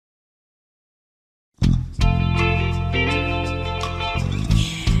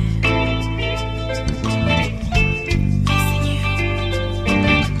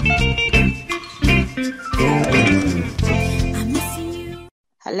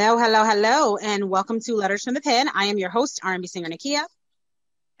Hello, hello, hello, and welcome to Letters from the Pen. I am your host, RnB Singer Nakia.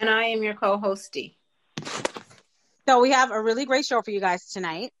 And I am your co-host, D. So we have a really great show for you guys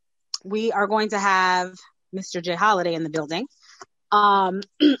tonight. We are going to have Mr. J Holiday in the building.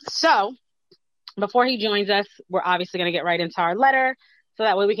 So before he joins us, we're obviously going to get right into our letter, so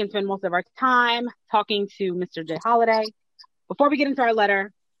that way we can spend most of our time talking to Mr. J Holiday. Before we get into our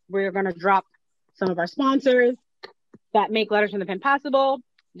letter, we're going to drop some of our sponsors that make Letters from the Pen possible.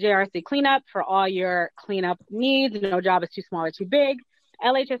 JRC Cleanup for all your cleanup needs. No job is too small or too big.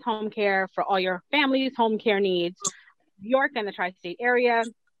 LHS Home Care for all your family's home care needs. New York and the tri-state area.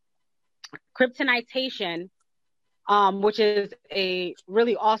 Kryptonitation, which is a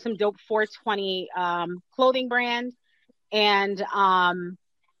really awesome, dope 420 clothing brand. And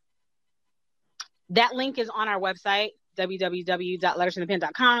that link is on our website,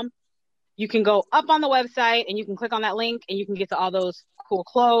 www.lettersfromthepen.com. You can go up on the website and you can click on that link and you can get to all those cool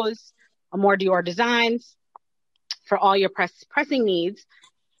clothes, more Dior designs for all your pressing needs.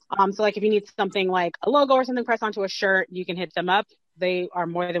 So like if you need something like a logo or something pressed onto a shirt, you can hit them up. They are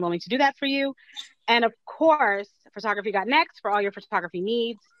more than willing to do that for you. And of course, Photography Got Next for all your photography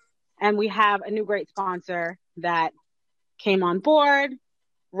needs. And we have a new great sponsor that came on board,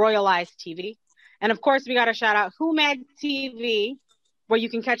 Royalized TV. And of course, we got to shout out WhoMag TV, where you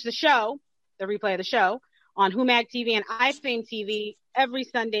can catch the show, the replay of the show, on WhoMag TV and iFame TV every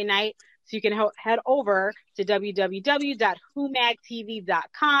Sunday night. So you can head over to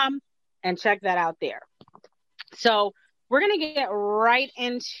www.whomagtv.com and check that out there. So we're going to get right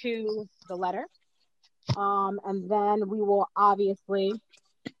into the letter. And then we will obviously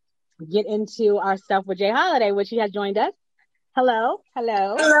get into our stuff with Jay Holiday, which he has joined us. Hello.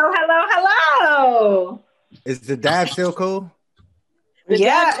 Hello, hello, hello. Is the dab still cool?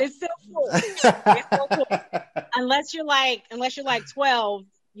 It's still cool. It's still cool. Unless you're like 12,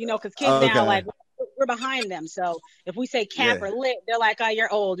 because kids now, like, we're behind them. So if we say cap or lit, they're like, oh,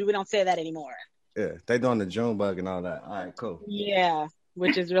 you're old. We don't say that anymore. Yeah, they doing the June bug and all that. All right, cool. Yeah,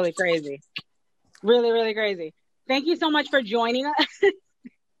 which is really crazy. Really, really crazy. Thank you so much for joining us.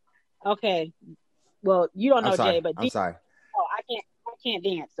 Okay. Well, you don't know Jay, but I'm sorry. Oh, I can't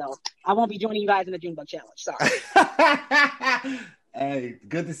dance, so I won't be joining you guys in the June bug challenge. Sorry. Hey,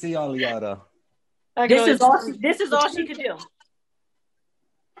 good to see all of y'all though. This is all she could do.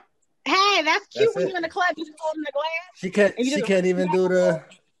 Hey, that's cute. When you're in the club, you holding the glass. She can't even do the.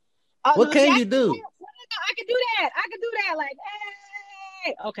 What can you do? I can do that. Like,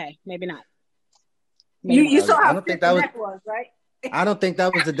 hey. Okay, maybe not. You saw how thick that was, right? I don't think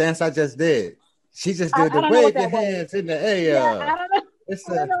that was the dance I just did. She just did the wave your hands in the air. Yeah, I don't know.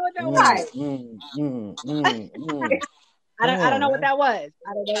 I don't know what that was.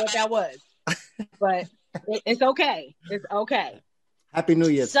 I don't know what that was. But it's okay. It's okay. Happy New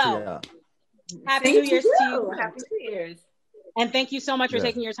Year to y'all. Happy New Year's to you. Happy New Year's. And thank you so much for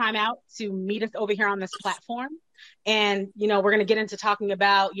taking your time out to meet us over here on this platform. And, we're going to get into talking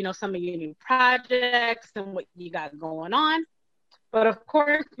about, some of your new projects and what you got going on. But of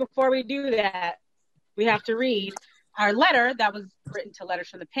course, before we do that, we have to read our letter that was written to Letters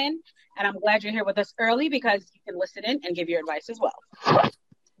from the Pen. And I'm glad you're here with us early because you can listen in and give your advice as well.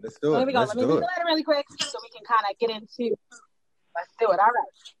 Let's do it. Here we go. Let me read the letter really quick so we can kind of get into. Let's do it. All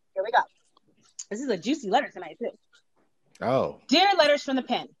right. Here we go. This is a juicy letter tonight, too. Oh. Dear Letters from the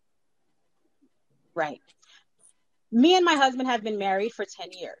Pen. Right. Me and my husband have been married for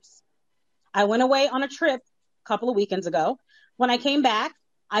 10 years. I went away on a trip a couple of weekends ago. When I came back,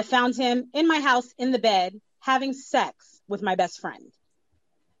 I found him in my house in the bed having sex with my best friend.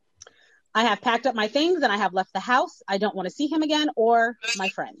 I have packed up my things and I have left the house. I don't want to see him again or my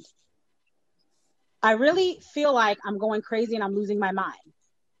friend. I really feel like I'm going crazy and I'm losing my mind.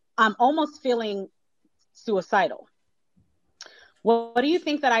 I'm almost feeling suicidal. What do you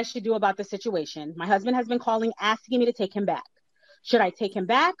think that I should do about the situation? My husband has been calling, asking me to take him back. Should I take him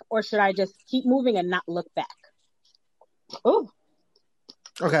back or should I just keep moving and not look back? Oh.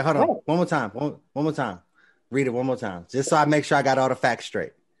 Okay, hold on. One more time. One more time. Read it one more time. Just so I make sure I got all the facts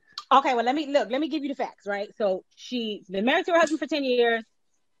straight. Okay, well, let me give you the facts, right? So she's been married to her husband for 10 years.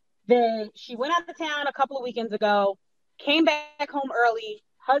 Then she went out of town a couple of weekends ago, came back home early.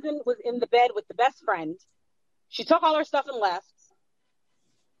 Husband was in the bed with the best friend. She took all her stuff and left.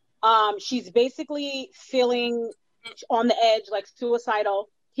 She's basically feeling on the edge, like suicidal.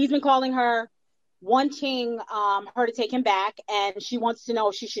 He's been calling her, wanting her to take him back, and she wants to know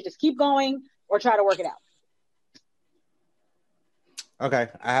if she should just keep going or try to work it out. Okay,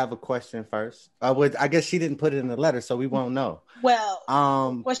 I have a question first. I guess she didn't put it in the letter, so we won't know. Well,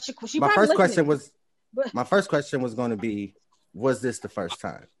 my first question was going to be, was this the first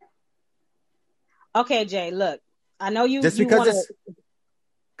time? Okay, Jay, look, I know you just you because wanna... it's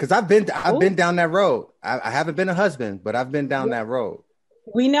because I've been down that road. I haven't been a husband, but I've been down that road.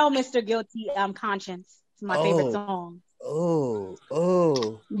 We know Mr. Guilty Conscience. It's my favorite song.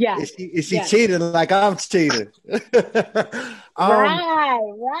 Yeah. Is she cheating like I'm cheating?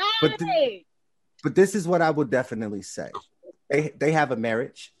 Right. But this is what I would definitely say. They have a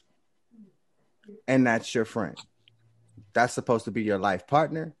marriage, and that's your friend. That's supposed to be your life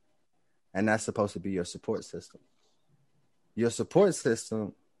partner, and that's supposed to be your support system. Your support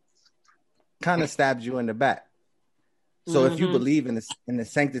system kind of stabs you in the back. So if you believe in the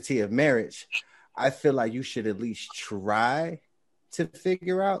sanctity of marriage, I feel like you should at least try to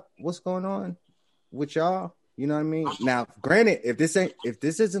figure out what's going on with y'all. You know what I mean? Now, granted, if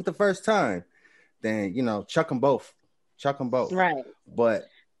this isn't the first time, then chuck them both. Right. But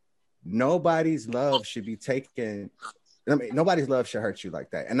nobody's love should be taken. I mean, nobody's love should hurt you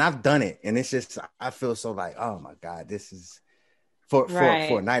like that. And I've done it, and it's just I feel so like, oh my God, this is for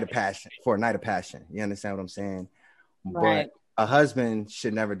a night of passion. For a night of passion. You understand what I'm saying? Right. But a husband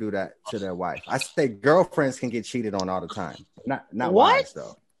should never do that to their wife. I say girlfriends can get cheated on all the time. Not wives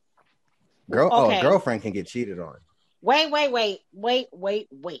though. A girlfriend can get cheated on. Wait.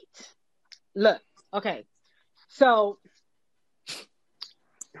 Look, okay. So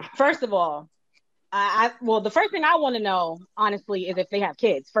first of all, the first thing I want to know, honestly, is if they have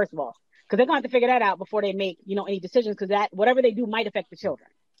kids, first of all. Because they're going to have to figure that out before they make, any decisions, because that whatever they do might affect the children.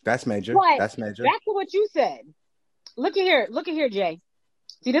 That's major. But that's major. Back to what you said. Look at here, Jay.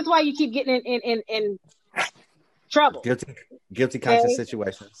 See, this is why you keep getting in trouble. Guilty conscience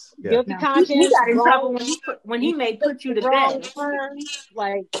situations. Yeah. Guilty conscience. He got in trouble when he made put you to bed.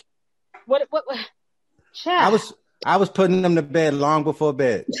 Like what? Child. I was putting them to bed long before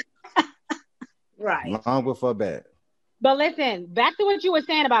bed. Right. Long before bed. But listen, back to what you were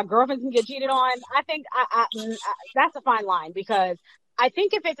saying about girlfriends can get cheated on. I think I that's a fine line, because I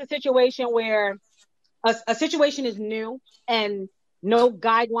think if it's a situation where a situation is new and no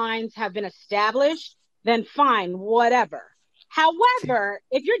guidelines have been established, then fine, whatever. However,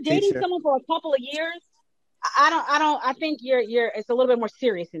 if you're dating someone for a couple of years, I think it's a little bit more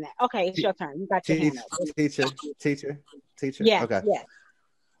serious than that. Okay, it's your turn. You got your hand up. Teacher. Yeah. Okay. Yeah.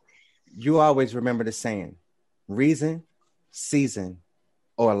 You always remember the saying, reason, season,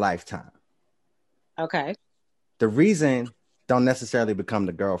 or a lifetime. Okay. The reason don't necessarily become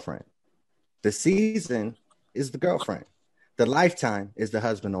the girlfriend. The season is the girlfriend. The lifetime is the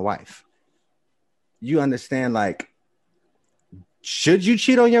husband or wife. You understand, like, should you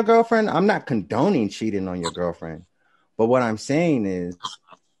cheat on your girlfriend? I'm not condoning cheating on your girlfriend. But what I'm saying is,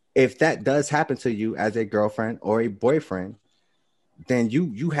 if that does happen to you as a girlfriend or a boyfriend, then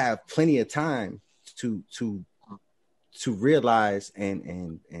you have plenty of time to realize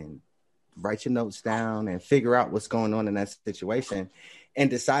and write your notes down and figure out what's going on in that situation and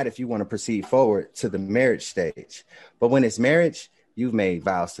decide if you want to proceed forward to the marriage stage. But when it's marriage, you've made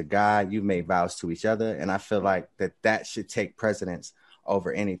vows to God, you've made vows to each other, and I feel like that should take precedence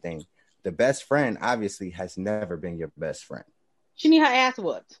over anything. The best friend obviously has never been your best friend. She need her ass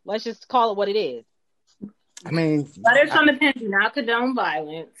whooped. Let's just call it what it is. I mean, LetterZ From the Pen do not condone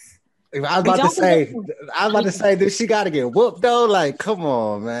violence. I was about to say, dude, she got to get whooped though. Like, come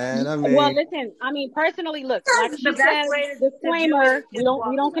on, man. I mean, well, listen. I mean, personally, look, like she said, disclaimer: we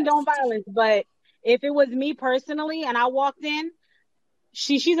don't condone violence. But if it was me personally, and I walked in,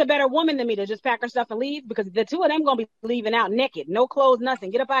 she's a better woman than me to just pack her stuff and leave, because the two of them gonna be leaving out naked, no clothes,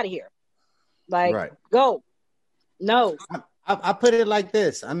 nothing. Get up out of here. Like, right. Go. No. I put it like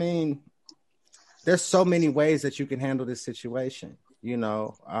this. I mean, there's so many ways that you can handle this situation. And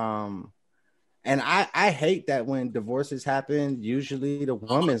I hate that when divorces happen, usually the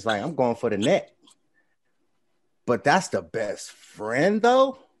woman's like, I'm going for the neck. But that's the best friend,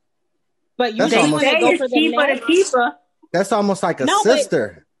 though. But you say go for the neck. Keeper. That's almost like a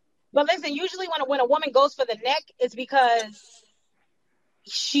sister. But listen, usually when a woman goes for the neck, it's because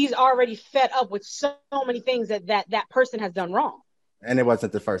she's already fed up with so many things that person has done wrong. And it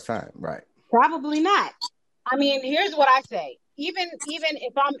wasn't the first time, right? Probably not. I mean, here's what I say. Even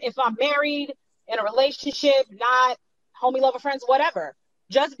if I'm married, in a relationship, not homie, lover, friends, whatever,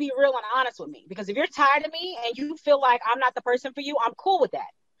 just be real and honest with me. Because if you're tired of me and you feel like I'm not the person for you, I'm cool with that.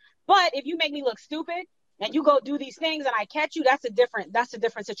 But if you make me look stupid and you go do these things and I catch you, that's a different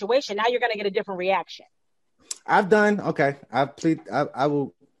situation. Now you're gonna get a different reaction. I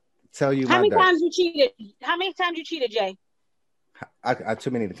will tell you. How many times you cheated, Jay? I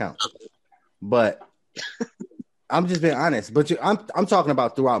too many to count. But I'm just being honest. But I'm talking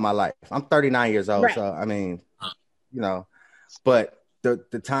about throughout my life. I'm 39 years old, right. So I mean, But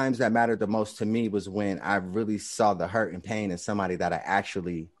the times that mattered the most to me was when I really saw the hurt and pain in somebody that I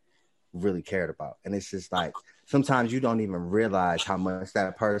actually really cared about. And it's just like, sometimes you don't even realize how much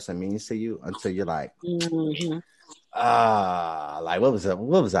that person means to you until you're like, like what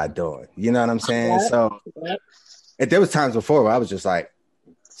was I doing? You know what I'm saying? Yep. So and there was times before where I was just like,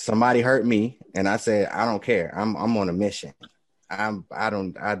 somebody hurt me, and I said, I don't care. I'm on a mission. I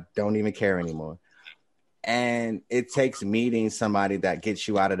don't even care anymore. And it takes meeting somebody that gets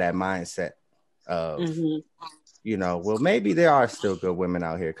you out of that mindset of, you know, well, maybe there are still good women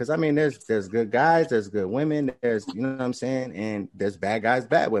out here. Cause I mean, there's good guys, there's good women, there's, you know what I'm saying? And there's bad guys,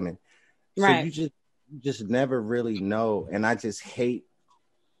 bad women. So Right. you just never really know. And I hate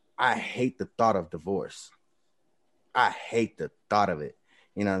the thought of divorce. I hate the thought of it.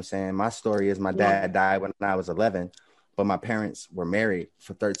 You know what I'm saying? My story is my dad died when I was 11, but my parents were married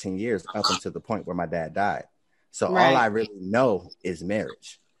for 13 years up until the point where my dad died. So all I really know is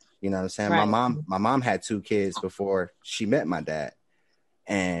marriage. You know what I'm saying? Right. My mom had 2 kids before she met my dad,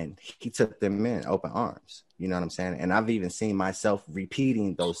 and he took them in open arms. You know what I'm saying? And I've even seen myself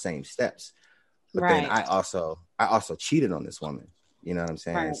repeating those same steps. But then I also cheated on this woman. You know what I'm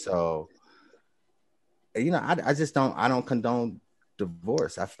saying? Right. So, you know, I don't condone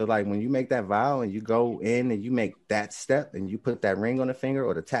divorce. I feel like when you make that vow and you go in and you make that step and you put that ring on the finger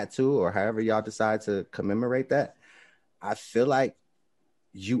or the tattoo or however y'all decide to commemorate that, I feel like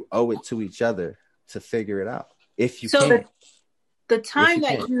you owe it to each other to figure it out if you can. The time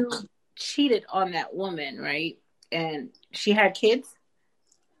that you cheated on that woman, right? And she had kids?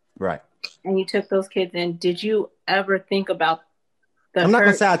 Right. And you took those kids in. Did you ever think about the I'm not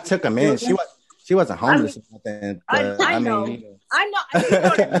going to say I took them in. She wasn't homeless or something. I know. Mean, I know. You know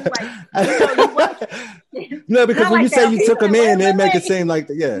what I mean? Like, no, because when you say you took them in, it make it seem like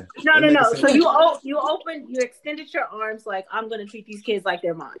No. So you extended your arms like, I'm going to treat these kids like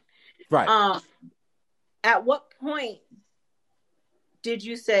they're mine. Right. At what point did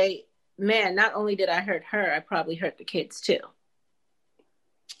you say, man, not only did I hurt her, I probably hurt the kids too?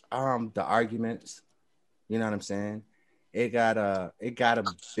 The arguments, you know what I'm saying? It got a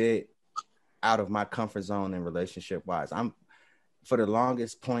bit out of my comfort zone in relationship wise. For the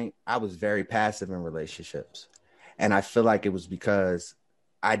longest point, I was very passive in relationships. And I feel like it was because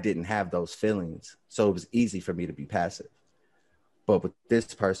I didn't have those feelings. So it was easy for me to be passive. But with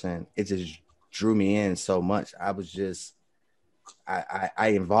this person, it just drew me in so much. I was just, I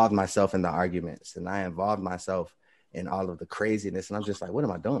involved myself in the arguments, and I involved myself in all of the craziness. And I'm just like, what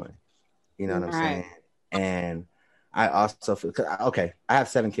am I doing? You know what I'm saying? And I also feel, okay, I have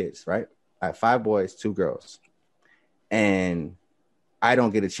 7 kids, right? I have 5 boys, 2 girls. And I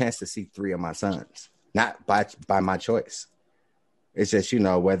don't get a chance to see 3 of my sons, not by my choice. It's just, you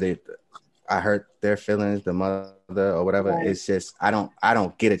know, whether I hurt their feelings, the mother or whatever. Right. It's just, I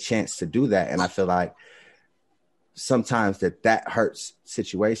don't get a chance to do that. And I feel like sometimes that hurts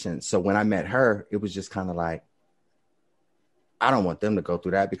situations. So when I met her, it was just kind of like, I don't want them to go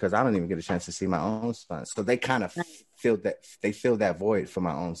through that because I don't even get a chance to see my own sons. So they kind of feel that void for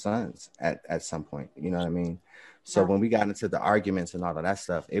my own sons at some point. You know what I mean? So when we got into the arguments and all of that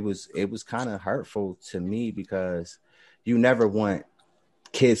stuff, it was kind of hurtful to me because you never want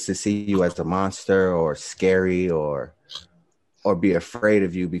kids to see you as a monster or scary or be afraid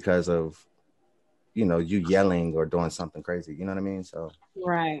of you because of, you know, you yelling or doing something crazy. You know what I mean? So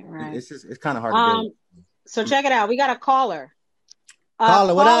right. It's kind of hard to do. So check it out. We got a caller.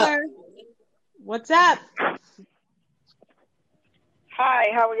 Caller, what up? What's up? Hi,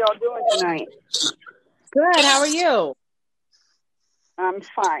 how are y'all doing tonight? Good. How are you? I'm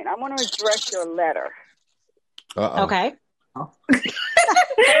fine. I want to address your letter. Uh-oh. Okay. I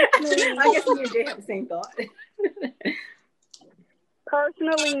guess me and Jay have the same thought.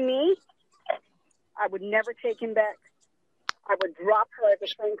 Personally, me, I would never take him back. I would drop her as a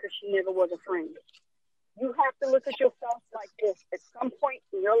friend because she never was a friend. You have to look at yourself like this. At some point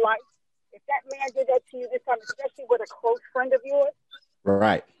in your life, if that man did that to you this time, especially with a close friend of yours,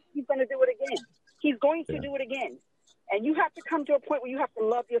 right, he's going to do it again. He's going to do it again. And you have to come to a point where you have to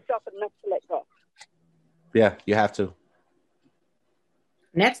love yourself enough to let go. Yeah, you have to.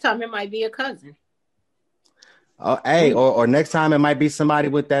 Next time it might be a cousin. Oh, hey, or next time it might be somebody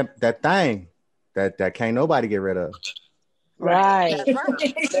with that thing that can't nobody get rid of. Right.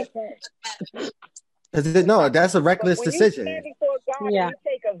 No, that's a reckless decision. When you stand before God and you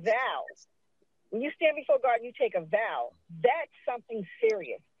take a vow, when you stand before God and you take a vow, that's something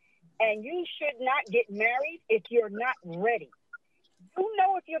serious. And you should not get married if you're not ready. You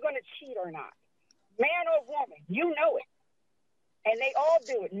know if you're going to cheat or not. Man or woman, you know it. And they all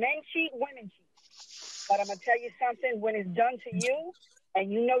do it. Men cheat, women cheat. But I'm going to tell you something, when it's done to you,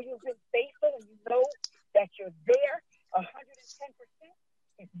 and you know you've been faithful, and you know that you're there 110%,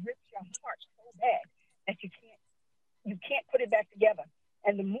 it rips your heart so bad that you can't put it back together.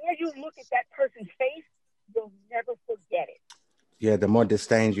 And the more you look at that person's face, you'll never forget it. Yeah, the more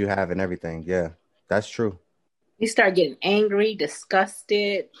disdain you have and everything. Yeah, that's true. You start getting angry,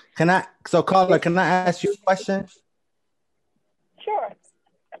 disgusted. Caller, can I ask you a question? Sure.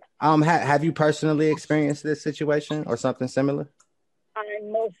 Have you personally experienced this situation or something similar? I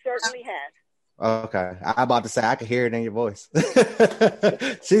most certainly have. Okay. I'm about to say, I can hear it in your voice.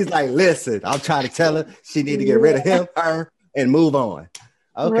 She's like, listen, I'm trying to tell her she need to get rid of him, her, and move on.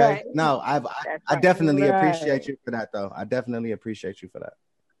 Okay. Right. No, I definitely appreciate you for that, though. I definitely appreciate you for that.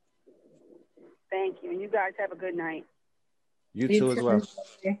 Thank you. And you guys have a good night. You too as well.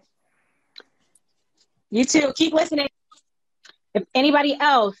 You too. Keep listening. If anybody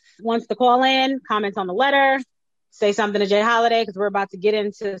else wants to call in, comment on the letter, say something to Jay Holiday, because we're about to get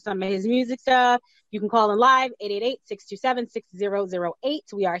into some of his music stuff. You can call in live,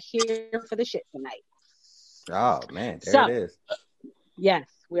 888-627-6008. We are here for the shit tonight. Oh, man. There it is. Yes,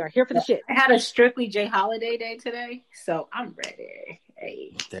 we are here for the shit. I had a strictly Jay Holiday day today, so I'm ready.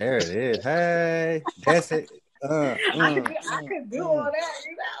 Hey. There it is. Hey, that's it. I could do all that,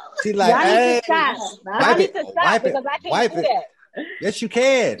 you know. She like, hey, y'all need to stop because I can't do that. Yes, you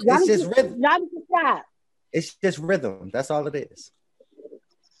can. It's just rhythm. Y'all need to stop. It's just rhythm. That's all it is.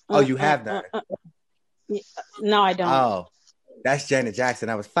 Oh, you have that? No, I don't. Oh, that's Janet Jackson.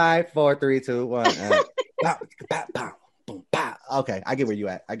 That was 5, 4, 3, 2, 1. Okay, I get where you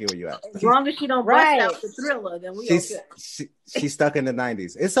at. As long as she don't bust out the Thriller, then we okay. She's stuck in the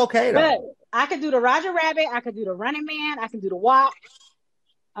 90s. It's okay though. But I could do the Roger Rabbit. I could do the Running Man. I can do the WAP.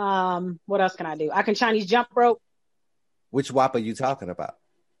 What else can I do? I can Chinese jump rope. Which WAP are you talking about?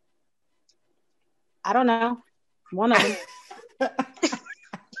 I don't know. One of them.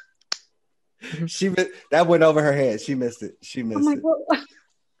 That went over her head. She missed it. She missed it. God.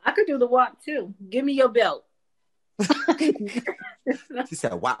 I could do the WAP too. Give me your belt. She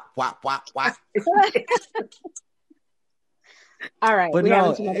said WAP, WAP, WAP, WAP. All right. But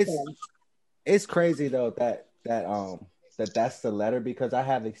no, it's crazy though that's the letter, because I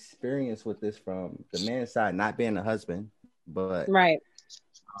have experience with this from the man's side, not being a husband, but right.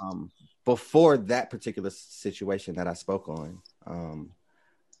 Before that particular situation that I spoke on,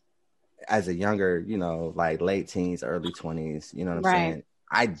 as a younger, like late teens, early 20s, you know what I'm saying?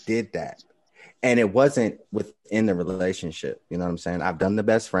 I did that. And it wasn't within the relationship. You know what I'm saying? I've done the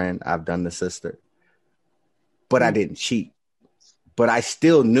best friend. I've done the sister. But I didn't cheat. But I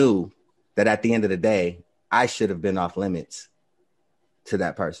still knew that at the end of the day, I should have been off limits to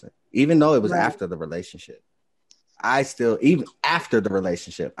that person. Even though it was after the relationship. Even after the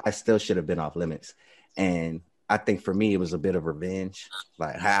relationship, I still should have been off limits. And I think for me, it was a bit of revenge.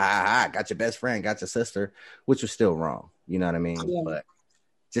 Like, got your best friend, got your sister, which was still wrong. You know what I mean? Yeah. But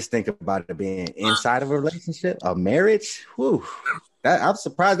just think about it being inside of a relationship, a marriage. Whew, I'm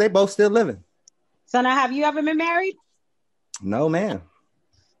surprised they both still living. So now, have you ever been married? No, ma'am.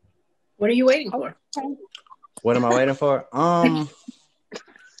 What are you waiting for? What am I waiting for?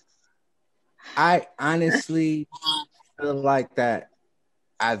 I honestly feel like that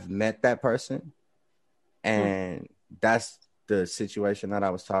I've met that person, and that's the situation that I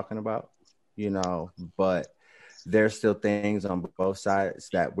was talking about, but there's still things on both sides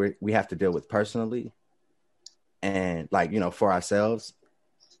that we have to deal with personally, and for ourselves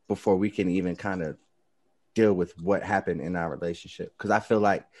before we can even kind of deal with what happened in our relationship. Because I feel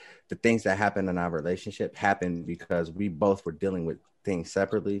like the things that happened in our relationship happened because we both were dealing with things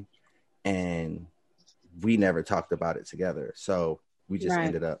separately, and we never talked about it together. So we just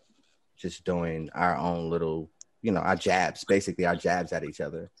ended up just doing our own little, our jabs at each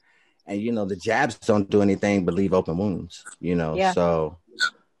other. And, the jabs don't do anything but leave open wounds, So,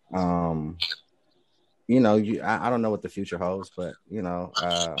 I don't know what the future holds, but,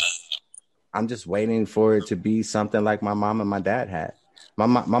 I'm just waiting for it to be something like my mom and my dad had. My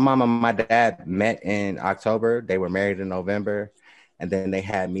mom and my dad met in October. They were married in November, and then they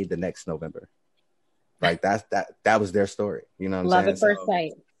had me the next November. Like that was their story. You know what I'm saying? Love at first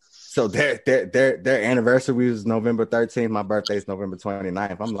sight. So their anniversary was November 13th. My birthday is November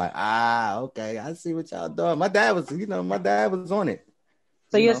 29th. I'm like, okay, I see what y'all doing. My dad was on it.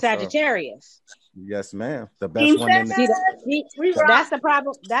 So you're Sagittarius. So, yes, ma'am. The best one in the that's the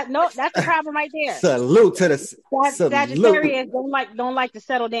problem. That's the problem right there. Salute to the Sagittarius don't like to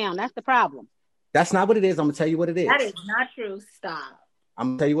settle down. That's the problem. That's not what it is. I'm gonna tell you what it is. That is not true. Stop. I'm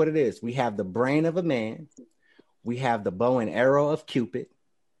gonna tell you what it is. We have the brain of a man. We have the bow and arrow of Cupid.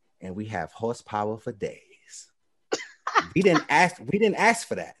 and we have horsepower for days. We didn't ask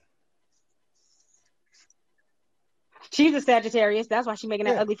for that. She's a Sagittarius. That's why she's making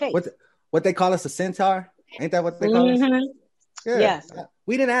that ugly face. What they call us, a centaur? Ain't that what they call us? Yeah. Yes.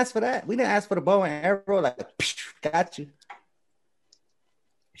 We didn't ask for that. We didn't ask for the bow and arrow. Like, got you.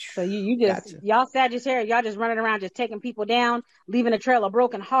 So you just, y'all Sagittarius, y'all just running around just taking people down, leaving a trail of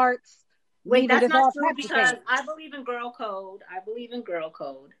broken hearts. Wait, that's not true because I believe in girl code.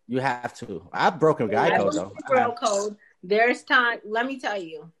 You have to. I've broken guy code though. Girl code. There's time. Let me tell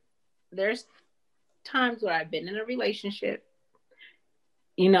you, there's times where I've been in a relationship.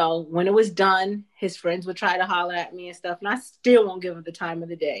 You know, when it was done, his friends would try to holler at me and stuff, and I still won't give him the time of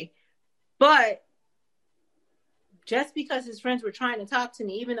the day. But just because his friends were trying to talk to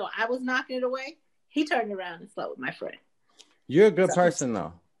me, even though I was knocking it away, he turned around and slept with my friend. You're a good person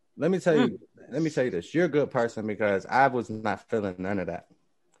though. Let me tell you this. You're a good person because I was not feeling none of that.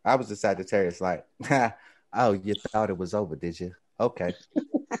 I was a Sagittarius, like, oh, you thought it was over, did you? Okay.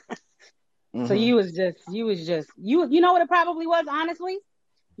 So you know what it probably was, honestly?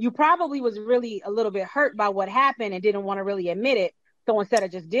 You probably was really a little bit hurt by what happened and didn't want to really admit it. So instead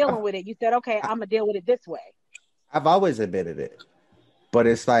of just dealing with it, you said, okay, I'm going to deal with it this way. I've always admitted it. But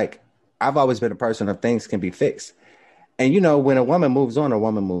it's like, I've always been a person of things can be fixed. And, you know, when a woman moves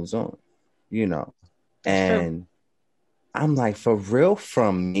on, you know. And I'm like, for real,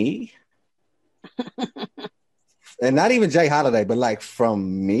 from me? And not even J Holiday, but like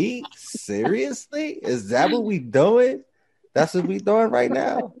from me? Seriously? Is that what we doing? That's what we doing right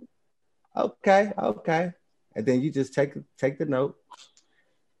now? Okay. And then you just take the note.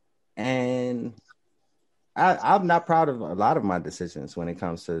 And I'm not proud of a lot of my decisions when it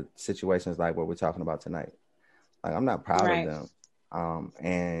comes to situations like what we're talking about tonight. Like, I'm not proud of them.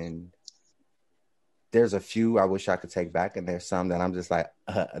 And there's a few I wish I could take back, and there's some that I'm just like,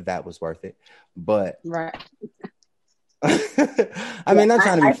 that was worth it. But I mean, not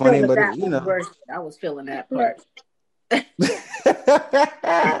trying to be funny, but you know, I was feeling that part.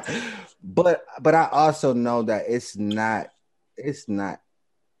 but I also know that it's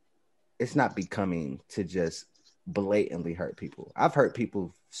not becoming to just blatantly hurt people. I've hurt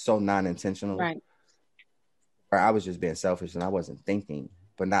people so non-intentionally. Where I was just being selfish and I wasn't thinking,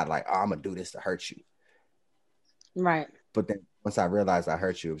 but not like, oh, I'm gonna do this to hurt you. Right. But then once I realized I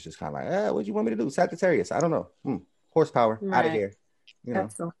hurt you, it was just kind of like, what do you want me to do? Sagittarius. I don't know. Horsepower out of here. You know.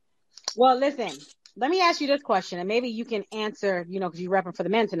 Well, listen, let me ask you this question, and maybe you can answer, you know, because you're repping for the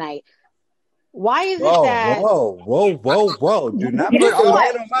men tonight. Why is it that... Whoa. Do not put all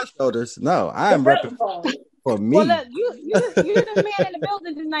that on my shoulders. No, I am repping for me. Well, look, you're the man in the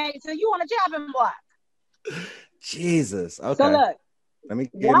building tonight, so you on a chopping block. Jesus. Okay. So look, let me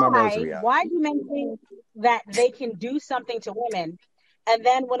get my rosary out. Why do men think that they can do something to women, and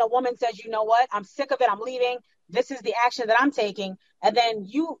then when a woman says, you know what, I'm sick of it, I'm leaving, this is the action that I'm taking, and then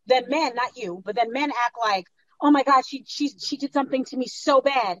men, not you, but then men act like, oh my God, she did something to me so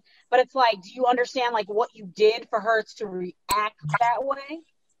bad. But it's like, do you understand like what you did for her to react that way?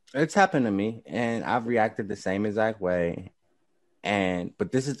 It's happened to me, and I've reacted the same exact way.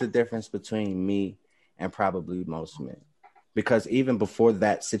 But this is the difference between me and probably most men. Because even before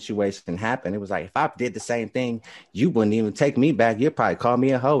that situation happened, it was like, if I did the same thing, you wouldn't even take me back. You'd probably call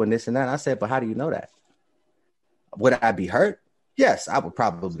me a hoe and this and that. I said, but how do you know that? Would I be hurt? Yes, I would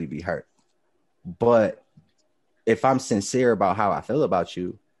probably be hurt. But if I'm sincere about how I feel about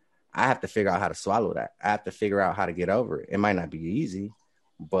you, I have to figure out how to swallow that. I have to figure out how to get over it. It might not be easy,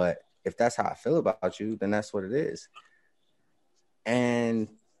 but if that's how I feel about you, then that's what it is. And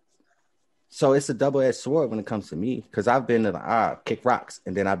so it's a double-edged sword when it comes to me, because I've been to kick rocks,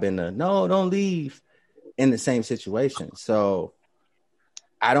 and then I've been to no, don't leave in the same situation. So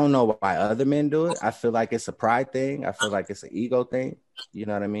I don't know why other men do it. I feel like it's a pride thing. I feel like it's an ego thing. You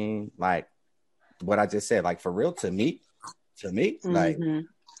know what I mean? Like what I just said, like for real, to me, like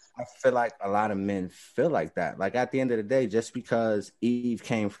I feel like a lot of men feel like that. Like at the end of the day, just because Eve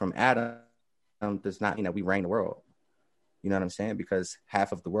came from Adam does not mean that we reign the world. You know what I'm saying? Because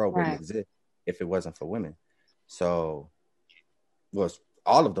half of the world wouldn't exist if it wasn't for women. So,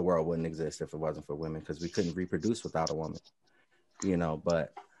 all of the world wouldn't exist if it wasn't for women, because we couldn't reproduce without a woman. You know,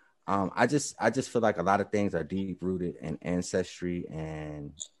 but I just feel like a lot of things are deep rooted in ancestry,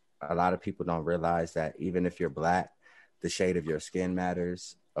 and a lot of people don't realize that even if you're Black, the shade of your skin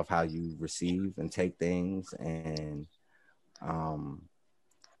matters, of how you receive and take things. And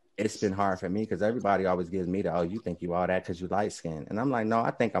it's been hard for me because everybody always gives me the, oh, you think you all that because you light skinned. And I'm like, no,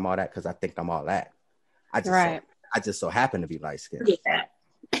 I think I'm all that because I think I'm all that. I just so happen to be light skinned. Yeah,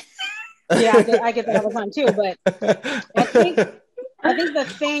 I get that all the time too. But I think the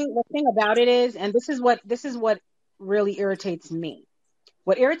thing about it is, and this is what really irritates me.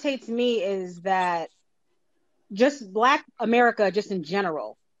 What irritates me is that just Black America, just in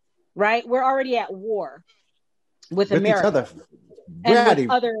general, right? We're already at war with With each America other. and with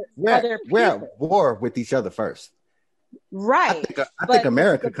other We're people, at war with each other first. right? I think But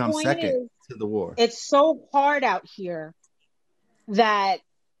America the comes point second is, to the war. it's so hard out here that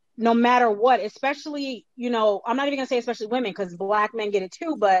no matter what, especially, I'm not even gonna say especially women, because Black men get it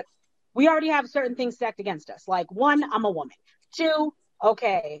too, but we already have certain things stacked against us. Like, one, I'm a woman. Two,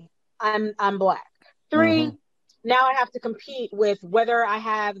 okay, I'm Black. Mm-hmm. Three, now I have to compete with whether I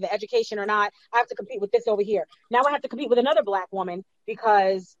have the education or not. I have to compete with this over here. Now I have to compete with another Black woman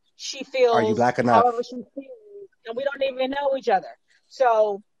because she Are you feels black enough? however she feels, and we don't even know each other.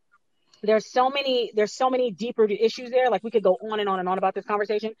 So there's so many deep rooted issues there. Like, we could go on and on and on about this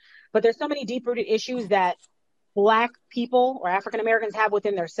conversation, but there's so many deep rooted issues that Black people or African Americans have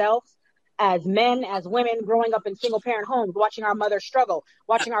within themselves, as men, as women, growing up in single parent homes, watching our mothers struggle,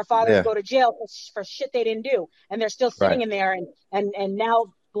 watching our fathers Yeah. go to jail for shit they didn't do, and they're still sitting Right. in there. And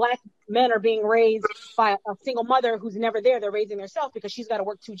now Black men are being raised by a single mother who's never there. They're raising herself because she's got to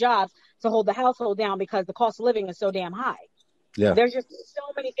work two jobs to hold the household down because the cost of living is so damn high. Yeah. There's just so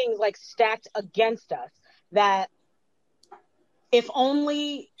many things like stacked against us that if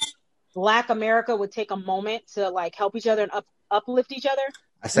only Black America would take a moment to like help each other and uplift each other,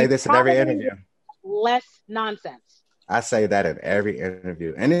 I say we this in every probably interview. would have less nonsense. I say that in every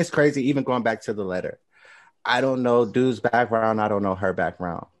interview. And it's crazy, even going back to the letter. I don't know dude's background. I don't know her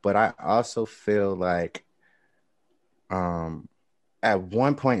background. But I also feel like at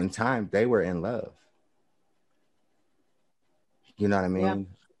one point in time, they were in love. You know what I Yeah. mean?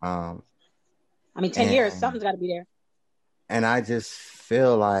 I mean, 10 years, something's got to be there. And I just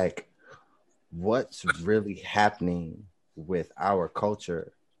feel like what's really happening with our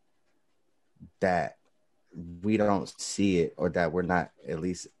culture that we don't see it, or that we're not at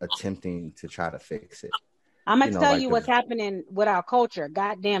least attempting to try to fix it. I'm going to tell you what's happening with our culture.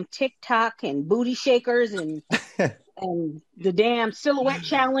 Goddamn TikTok and booty shakers and and the damn silhouette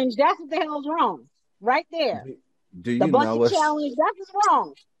challenge. That's what the hell's wrong. Right there. Do you the know bucket what's challenge. That's what's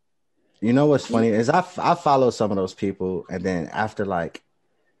wrong. You know what's funny is I follow some of those people, and then after like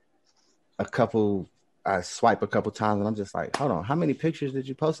I swipe a couple times, and I'm just like, hold on, how many pictures did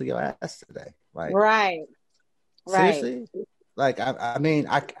you post of your ass today? Like, right. Seriously? Like, I mean,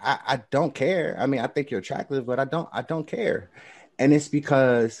 I don't care. I mean, I think you're attractive, but I don't care. And it's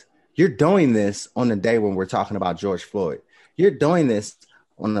because you're doing this on the day when we're talking about George Floyd. You're doing this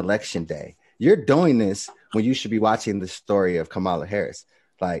on election day. You're doing this when you should be watching the story of Kamala Harris.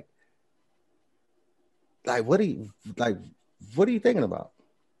 Like what are you thinking about?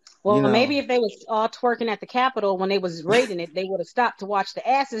 Well, maybe if they was all twerking at the Capitol when they was raiding it, they would have stopped to watch the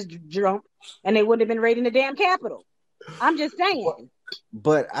asses jump, and they wouldn't have been raiding the damn Capitol. I'm just saying.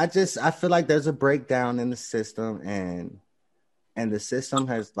 But I feel like there's a breakdown in the system, and the system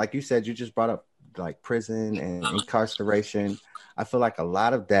has, like you said, you just brought up like prison and incarceration. I feel like a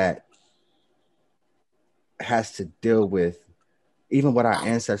lot of that has to deal with even what our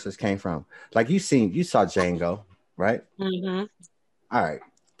ancestors came from. Like you saw Django, right? Mm-hmm. All right.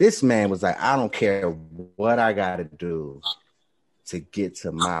 This man was like, I don't care what I got to do to get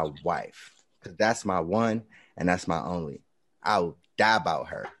to my wife, because that's my one and that's my only. I'll die about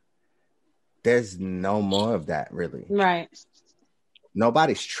her. There's no more of that, really. Right.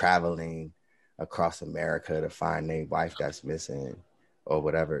 Nobody's traveling across America to find their wife that's missing or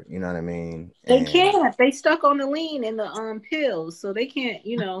whatever. You know what I mean? They can't. They stuck on the lean and the pills, so they can't,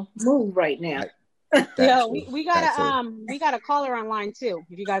 move right now. Yo, we got a caller online too.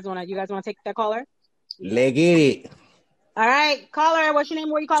 If you guys wanna take that caller? Let's get it. All right, caller, what's your name?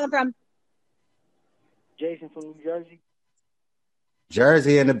 Where are you calling from? Jason from New Jersey.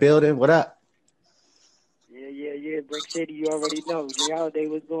 Jersey in the building. What up? Yeah. Brick City, you already know. J Holiday,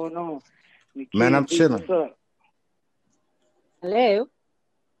 what's going on? Man, I'm chilling. What's up? Hello.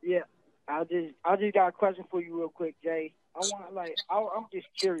 Yeah, I just got a question for you real quick, Jay. I'm just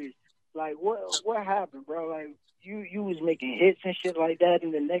curious. Like, what happened, bro? Like, you was making hits and shit like that,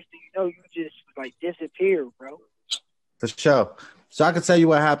 and the next thing you know, you just like disappeared, bro. For sure. So I can tell you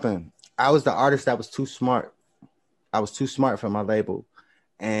what happened. I was the artist that was too smart. I was too smart for my label,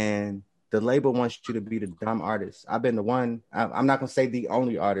 and the label wants you to be the dumb artist. I've been the one. I'm not gonna say the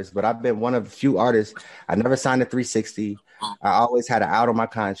only artist, but I've been one of the few artists. I never signed a 360. I always had an out on my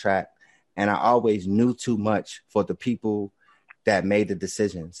contract, and I always knew too much for the people that made the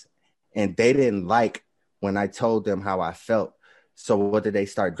decisions. And they didn't like when I told them how I felt. So what did they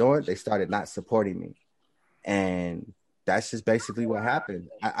start doing? They started not supporting me. And that's just basically what happened.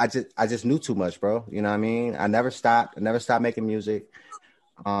 I just knew too much, bro. You know what I mean? I never stopped. I never stopped making music.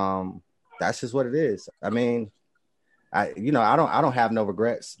 That's just what it is. I mean, I don't have no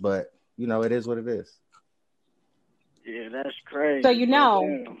regrets, but it is what it is. Yeah, that's crazy. So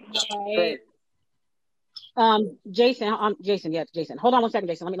Right. Jason, Jason. Hold on one second,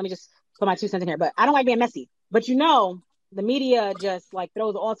 Jason. Let me just put my 2 cents in here. But I don't like being messy. But the media just like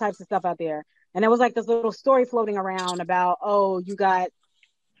throws all types of stuff out there. And there was like this little story floating around about, oh, you got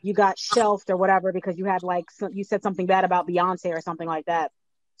shelved or whatever because you had you said something bad about Beyonce or something like that.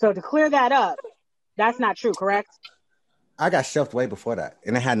 So to clear that up, that's not true, correct? I got shelved way before that,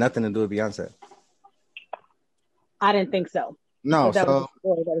 and it had nothing to do with Beyonce. I didn't think so. No, that so was the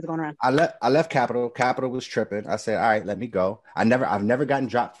story that was going around. I left Capitol. Capitol was tripping. I said, all right, let me go. I've never gotten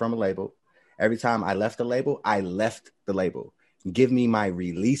dropped from a label. Every time I left the label, I left the label. Give me my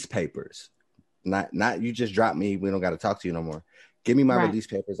release papers. Not you just drop me. We don't got to talk to you no more. Give me my release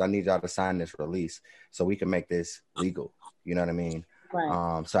papers. I need y'all to sign this release so we can make this legal. You know what I mean?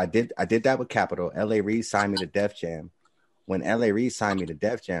 Right. So I did that with Capitol. L.A. Reid signed me to Def Jam. When L.A. Reid signed me to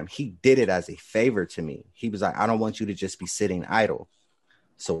Def Jam, he did it as a favor to me. He was like, I don't want you to just be sitting idle.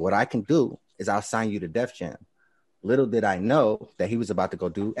 So what I can do is I'll sign you to Def Jam. Little did I know that he was about to go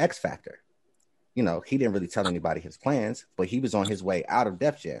do X Factor. He didn't really tell anybody his plans, but he was on his way out of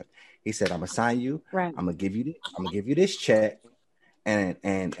Def Jam. He said, I'm gonna sign you. Right. I'm gonna give you this check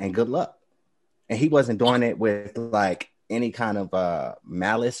and good luck. And he wasn't doing it with like any kind of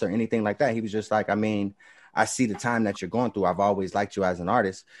malice or anything like that. He was just like, I mean, I see the time that you're going through. I've always liked you as an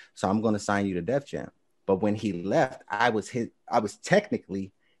artist, so I'm going to sign you to Def Jam. But when he left, I was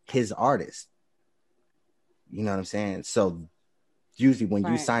technically his artist. You know what I'm saying? So usually when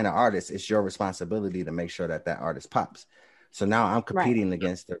you sign an artist, it's your responsibility to make sure that artist pops. So now I'm competing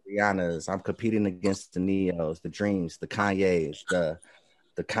against the Rihannas. I'm competing against the Neos, the Dreams, the Kanyes, the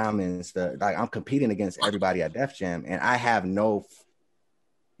Commons. I'm competing against everybody at Def Jam, and I have no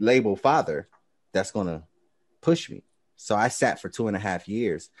label father that's going to push me. So I sat for 2.5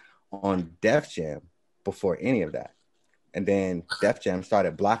 years on Def Jam before any of that. And then Def Jam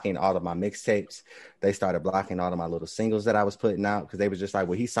started blocking all of my mixtapes. They started blocking all of my little singles that I was putting out because they was just like,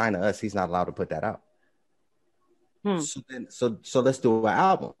 well, he signed to us. He's not allowed to put that out. So let's do an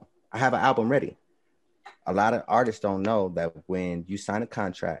album. I have an album ready. A lot of artists don't know that when you sign a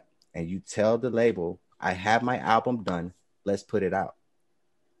contract and you tell the label, I have my album done, let's put it out.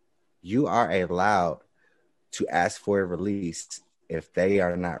 You are allowed to ask for a release if they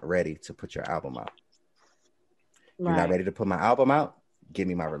are not ready to put your album out. You're not ready to put my album out, give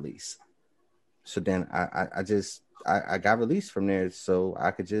me my release. So then I got released from there so I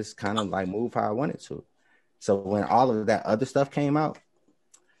could just kind of like move how I wanted to. So when all of that other stuff came out,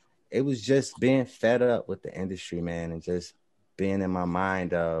 it was just being fed up with the industry, man, and just being in my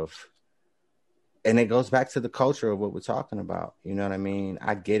mind of, and it goes back to the culture of what we're talking about. You know what I mean?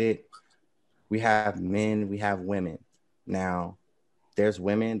 I get it. We have men, we have women. Now, there's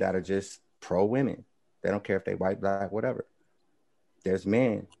women that are just pro-women. They don't care if they white, black, whatever. There's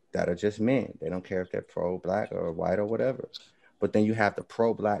men that are just men. They don't care if they're pro-black or white or whatever. But then you have the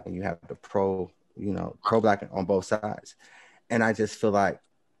pro-black and you have the pro-black on both sides. And I just feel like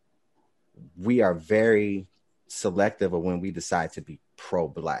we are very selective of when we decide to be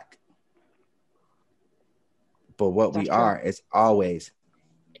pro-black. But what we are is always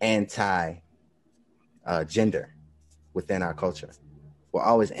anti-gender within our culture. We're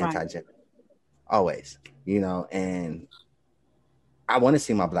always anti-gender. Always, and I want to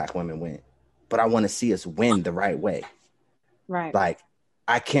see my black women win, but I want to see us win the right way. Right. Like,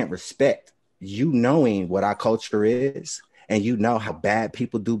 I can't respect you knowing what our culture is, and you know how bad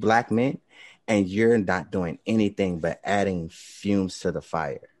people do black men, and you're not doing anything but adding fumes to the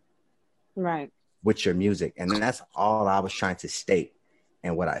fire. Right. With your music. And that's all I was trying to state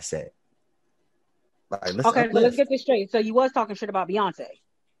in what I said. Like, let's get this straight. So you was talking shit about Beyonce.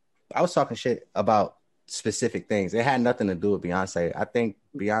 I was talking shit about specific things. It had nothing to do with Beyonce. I think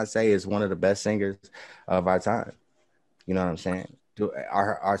Beyonce is one of the best singers of our time. You know what I'm saying?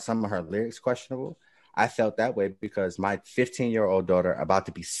 Are some of her lyrics questionable? I felt that way because my 15-year-old daughter, about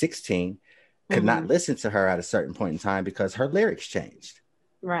to be 16, could not listen to her at a certain point in time because her lyrics changed.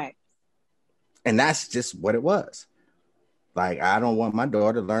 Right. And that's just what it was. Like, I don't want my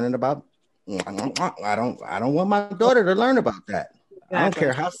daughter learning about. I don't want my daughter to learn about that. Exactly. I don't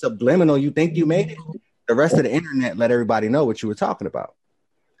care how subliminal you think you made it. The rest of the internet let everybody know what you were talking about.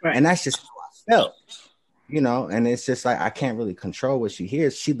 Right. And that's just how I felt, and it's just like, I can't really control what she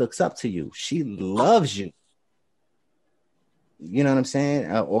hears. She looks up to you. She loves you. You know what I'm saying?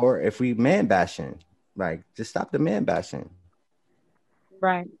 Or if we man bashing, Like, just stop the man bashing.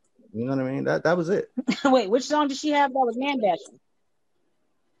 Right. You know what I mean? That was it. Wait, which song did she have that was man bashing?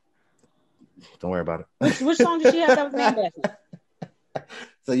 Don't worry about it. Which song did she have that was man bashing?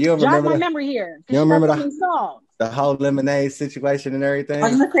 So you don't Jog remember my memory here. You don't remember the the whole lemonade situation and everything? I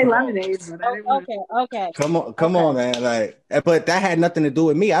was gonna say lemonade, but I didn't. Okay. Come on, man. Like, but that had nothing to do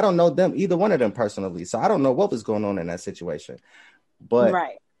with me. I don't know them, either one of them personally. So I don't know what was going on in that situation. But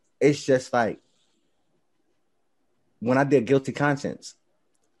right. It's just like when I did Guilty Conscience,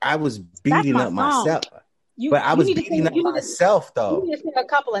 I was beating up myself. But I was beating up myself, though. You need to sing a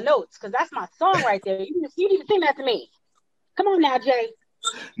couple of notes because that's my song right there. You need to sing that to me. Come on now, Jay.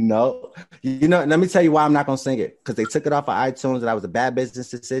 No, let me tell you why I'm not gonna sing it, because they took it off of iTunes and that was a bad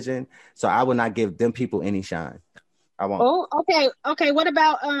business decision. So I will not give them people any shine. I won't. Oh, okay. What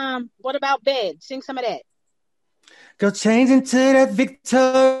about Bed? Sing some of that. Go change into that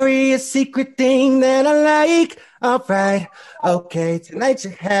Victoria's Secret thing that I like. All right, okay. Tonight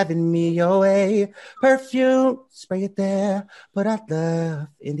you're having me your way. Perfume, spray it there. Put out love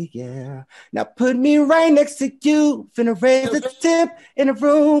in the air. Now put me right next to you. Finna raise the temp in the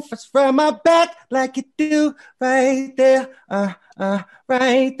room. First from my back like you do right there.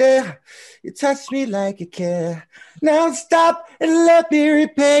 Right there. You touch me like you care. Now stop and let me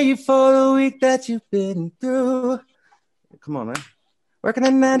repay you for the week that you've been through. Come on, man. Working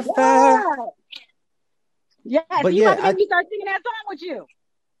at 9 to 5. Yeah, but you about to make me start singing that song with you.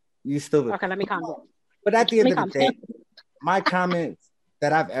 You stupid. Okay, let me calm down. But at the end of the day, my comments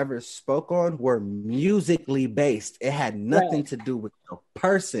that I've ever spoke on were musically based. It had nothing to do with the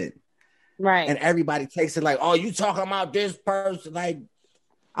person. Right. And everybody takes it like, oh, you talking about this person. Like,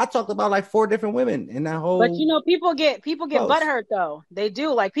 I talked about like 4 different women in that whole. But people get butthurt though. They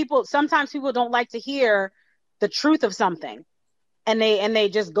do. Like sometimes people don't like to hear the truth of something. And they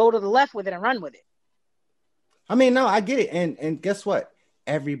just go to the left with it and run with it. I mean, no, I get it. And guess what?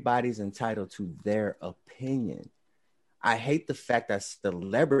 Everybody's entitled to their opinion. I hate the fact that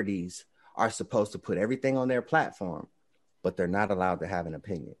celebrities are supposed to put everything on their platform, but they're not allowed to have an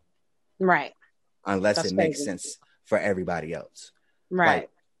opinion. Right. Unless it makes sense for everybody else. Right. Like,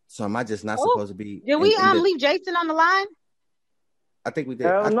 so am I just not supposed to be? Did we leave Jason on the line? I think we did.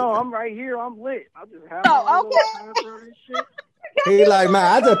 No, I'm right here. I'm lit. I just have okay. Shit. He like, man,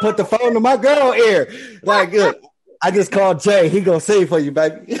 I just put the phone to my girl ear. Like, good. I just called Jay. He gonna sing for you,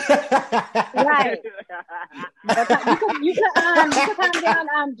 baby. Right. You could calm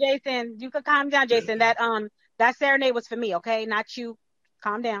down, Jason. You could calm down, Jason. That serenade was for me, okay? Not you.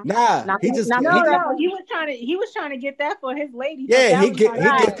 Calm down. Nah, he was trying to get that for his lady. Yeah, he gifted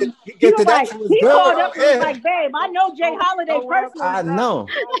that to his girl. He called up and was like, babe, I know Jay Holiday personally. I know.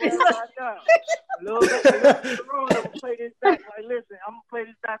 Play this back. Like, listen, I'm gonna play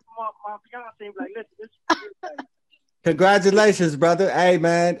this back for my fiance. Like, listen, Congratulations, brother. Hey,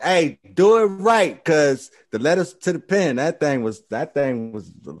 man. Hey, do it right, because the letters to the pen, that thing was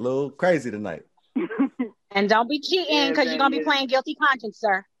a little crazy tonight. And don't be cheating, because you're gonna be playing guilty conscience,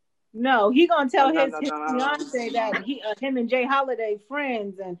 sir. No, he gonna tell his fiance that him and Jay Holiday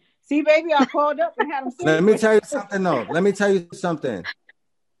friends. And see, baby, I called up and had him. Let me tell you something, though. Let me tell you something.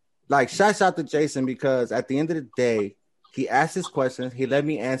 Like, shouts out to Jason, because at the end of the day, he asked his questions, he let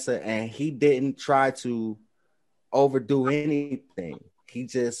me answer, and he didn't try to overdo anything. He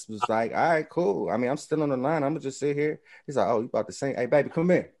just was like, all right, cool. I mean, I'm still on the line. I'm gonna just sit here. He's like, oh, you about to sing? Hey, baby, come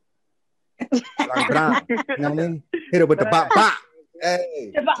here. You know what I mean? Hit it with the bop bop.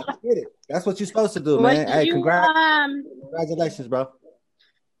 Hey, get it. That's what you're supposed to do, man. Hey, congratulations, bro.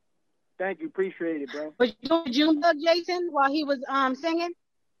 Thank you, appreciate it, bro. Was you doing Junebug, Jason, while he was singing?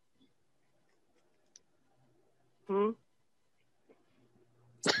 Was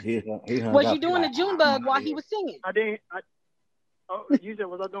you doing the Junebug while he was singing? I didn't. You said,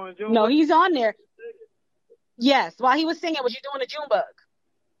 was I doing the Junebug? No, he's on there. Yes, while he was singing, was you doing the Junebug?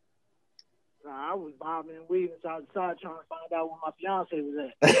 Nah, I was bobbing and weaving outside trying to find out where my fiance was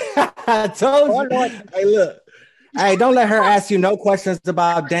at. I told you. Hey, look. Hey, don't let her ask you no questions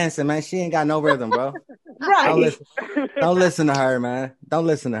about dancing, man. She ain't got no rhythm, bro. Right. Don't listen to her, man. Don't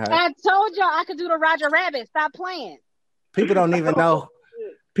listen to her. I told y'all I could do the Roger Rabbit. Stop playing. People don't even know.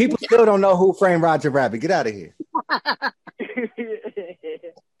 People still don't know who framed Roger Rabbit. Get out of here.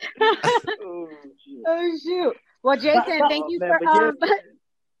 Oh, shoot. Well, Jason, thank you for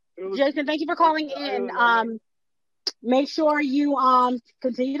Jason, thank you for calling in. Make sure you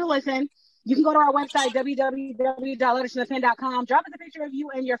continue to listen. You can go to our website, www.letterzfromthepen.com. Drop us a picture of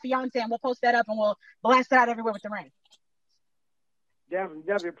you and your fiance, and we'll post that up, and we'll blast it out everywhere with the ring.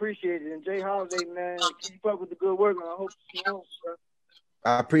 Definitely appreciate it. And Jay Holiday, man, keep up with the good work. I hope you know, bro.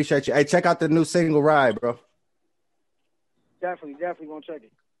 I appreciate you. Hey, check out the new single Ride, bro. Definitely gonna check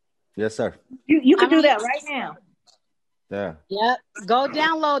it. Yes, sir. You can do that right now. Yeah. Yep. Go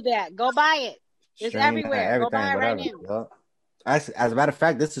download that. Go buy it. It's Stream everywhere. Go buy everything, it right whatever. now. Yep. As a matter of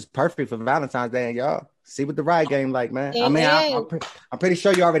fact, this is perfect for Valentine's Day, and y'all see what the Ride game like, man. I mean, I'm pretty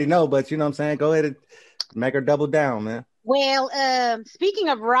sure you already know, but you know what I'm saying. Go ahead and make her double down, man. Well, speaking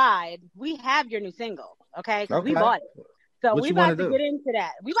of Ride, we have your new single, okay? Because we bought it. So What we you about wanna to do? get into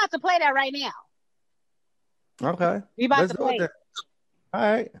that. We about to play that right now. Okay. We about Let's to do play it then. it. All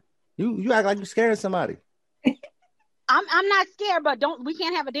right. You act like you're scaring somebody. I'm not scared, but we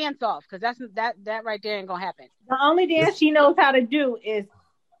can't have a dance off because that right there ain't gonna happen. The only dance she knows how to do is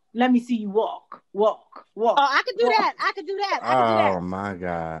let me see you walk. Oh, I could do that. I could do that. Oh my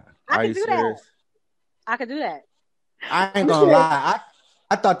God. Are you serious? I could do that. I ain't gonna lie.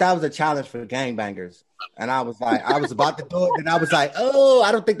 I thought that was a challenge for gangbangers. And I was like, I was about to do it, and I was like, oh,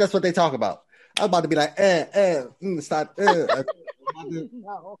 I don't think that's what they talk about. I was about to be like, stop.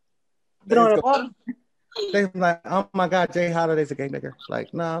 No. They like, oh my God, J Holiday's a gangbanger.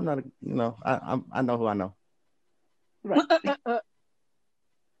 Like, no, I'm not. I know who I know. Right.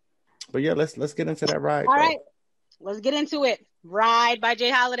 But yeah, let's get into that ride. All right, let's get into it. Ride by J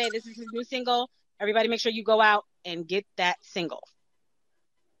Holiday. This is his new single. Everybody, make sure you go out and get that single.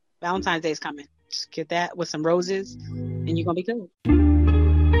 Valentine's Day is coming. Just get that with some roses, and you're gonna be good.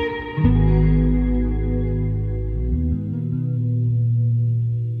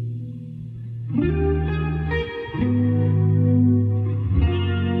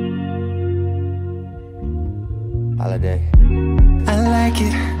 Holiday. I like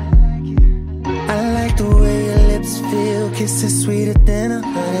it. I like the way your lips feel. Kisses sweeter than a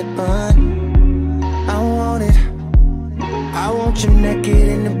honey bun. I want it. I want you naked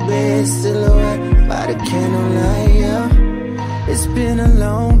in the bed, silhouette by the candlelight, yeah. It's been a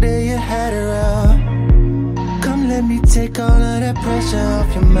long day, you had her out. Come let me take all of that pressure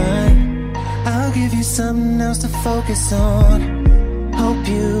off your mind. I'll give you something else to focus on. Hope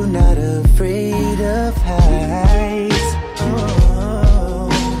you're not afraid of heights. Oh,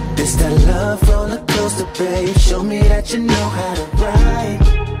 this that love roller coaster, babe. Show me that you know how to ride.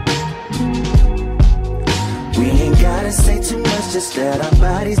 We ain't gotta say too much, just let our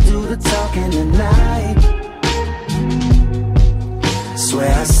bodies do the talking tonight.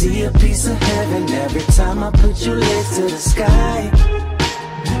 Swear I see a piece of heaven every time I put your legs to the sky.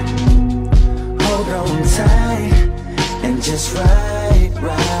 Hold on tight and just ride.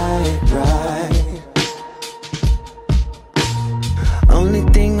 Only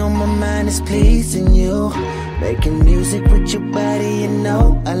thing on my mind is pleasing you. Making music with your body, you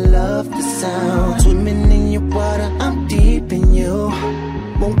know I love the sound. Swimming in your water, I'm deep in you.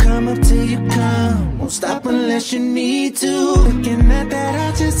 Won't come up till you come, won't stop unless you need to. Looking at that,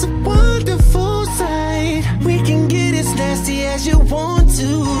 I just a wonderful sight. We can get as nasty as you want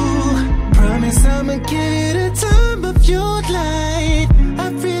to. Promise I'ma give you the time of your life. I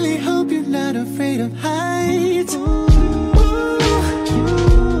really hope you're not afraid of heights.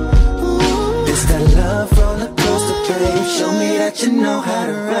 It's that love roller coaster, babe. Show me that you know how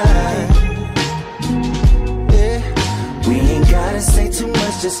to ride. Yeah. We ain't gotta say too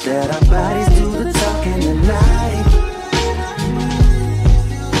much, just let our bodies do the talking tonight.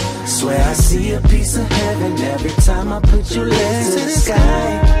 Swear I see a piece of heaven every time I put your legs to the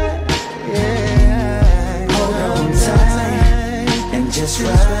sky. Yeah. Hold on tight and just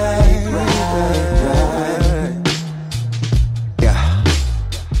ride. Yeah.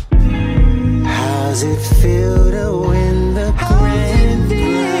 How's it feel to win the grand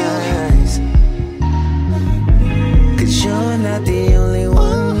prize? 'Cause you're not the only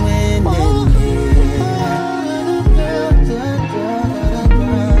one winning here.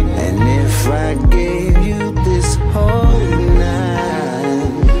 And if I gave you this whole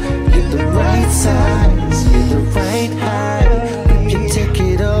night, get the right size, get the right height, if you take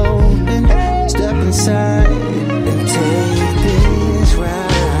it open, step inside and take this ride.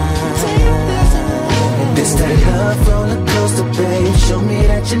 This that love roller coaster, babe. Show me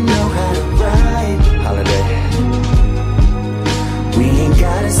that you know how to ride. Holiday. We ain't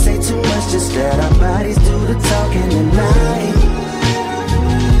gotta say too much, just let our bodies do the talking tonight.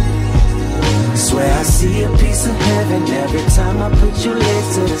 Swear I see a piece of heaven every time I put your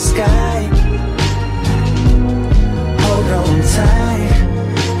legs to the sky. Hold on tight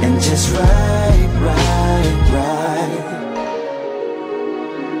and just ride.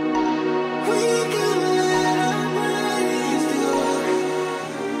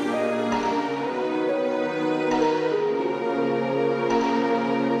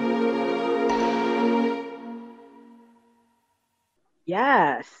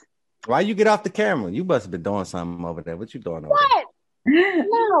 Yes. Why you get off the camera? You must have been doing something over there. What you doing over What?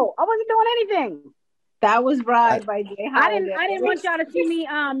 No, I wasn't doing anything. That was Ride there? by J Holiday. I didn't want y'all to see me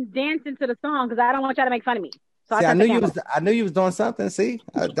dancing to the song because I don't want y'all to make fun of me. So See, I I turned knew the camera. I knew you was doing something. See,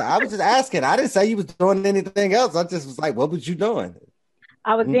 I was just asking. I didn't say you was doing anything else. I just was like, what was you doing?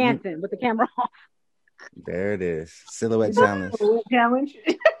 I was dancing with the camera off. There it is. Silhouette challenge. Silhouette challenge.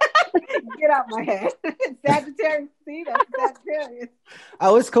 Get out my head. Sagittarius. See, that's Sagittarius.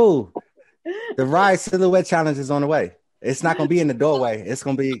 Oh, it's cool. The Ride Silhouette challenge is on the way. It's not gonna be in the doorway. It's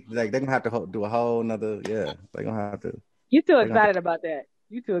gonna be like they're gonna have to do a whole nother. Yeah, they're gonna have to. You too excited about that.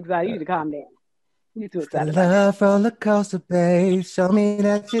 You too excited. You need to calm down. You too excited The about that. love roller coaster, babe. Show me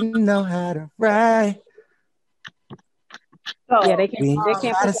that you know how to ride. So, Yeah, they can't We put try to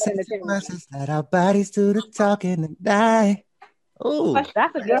that in the set challenge. message, let our bodies do the talking tonight. Ooh,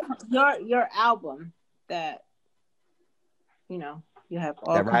 That's a good your album that you have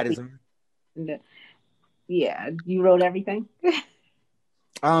all that Ride is complete. on. Yeah, you wrote everything.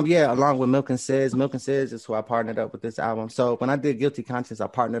 Yeah, along with Milk and Sis. Milk and Sis is who I partnered up with this album. So when I did Guilty Conscience, I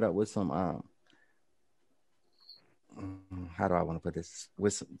partnered up with some how do I want to put this?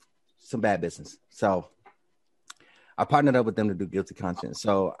 With some bad business. So I partnered up with them to do Guilty Conscience.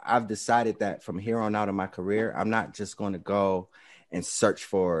 So I've decided that from here on out in my career, I'm not just going to go and search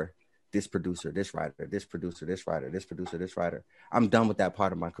for this producer, this writer, this producer, this writer, this producer, this writer. I'm done with that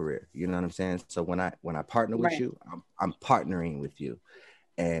part of my career. You know what I'm saying? So when I partner with you, I'm partnering with you.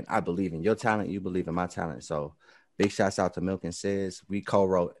 And I believe in your talent. You believe in my talent. So big shouts out to Milk and Sis. We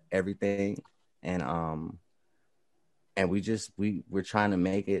co-wrote everything. And we're trying to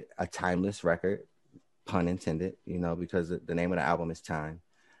make it a timeless record, pun intended, because the name of the album is Time.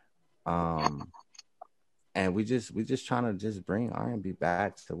 And we just trying to just bring R&B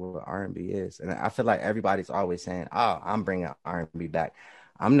back to what R&B is. And I feel like everybody's always saying, oh, I'm bringing R&B back.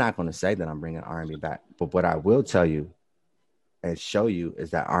 I'm not going to say that I'm bringing R&B back. But what I will tell you and show you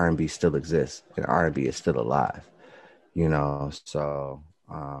is that R&B still exists and R&B is still alive, So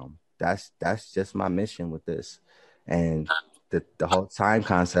that's just my mission with this. And the whole time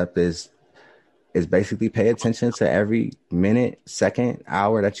concept is basically pay attention to every minute, second,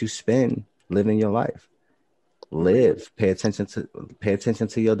 hour that you spend living your life. Live. Pay attention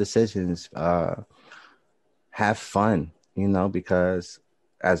to your decisions. Have fun, because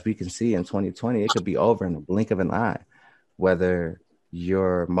as we can see in 2020, it could be over in the blink of an eye. Whether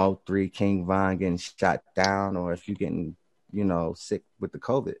you're Mo 3 King Von getting shot down or if you're getting, sick with the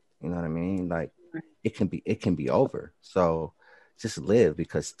COVID, you know what I mean? Like it can be over. So just live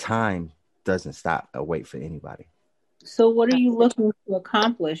because time doesn't stop or wait for anybody. So what are you looking to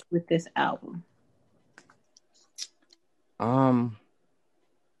accomplish with this album?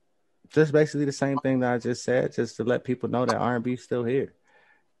 Just basically the same thing that I just said, just to let people know that R&B is still here.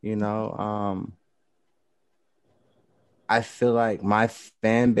 I feel like my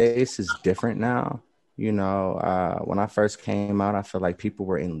fan base is different now. When I first came out, I feel like people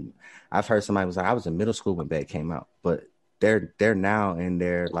were I've heard somebody was like, I was in middle school when Bed came out, but they're now in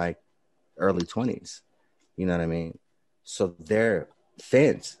their like early 20s. You know what I mean? So they're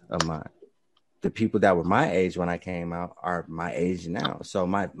fans of mine. The people that were my age when I came out are my age now. So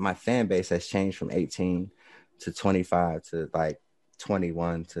my fan base has changed from 18 to 25 to like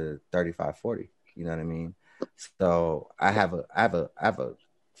 21 to 35, 40. You know what I mean? So I have a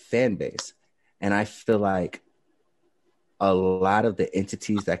fan base, and I feel like a lot of the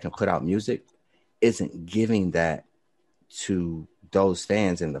entities that can put out music isn't giving that to those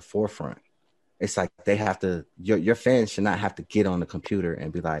fans in the forefront. It's like they have to. Your fans should not have to get on the computer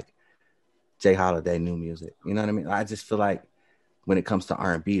and be like, J Holiday new music. You know what I mean? I just feel like when it comes to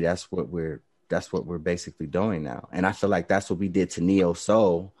R&B, that's what we're basically doing now. And I feel like that's what we did to Neo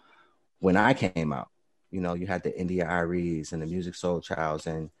Soul when I came out. You had the India Iries and the Music Soul Childs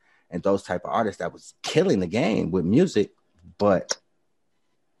and those type of artists that was killing the game with music, but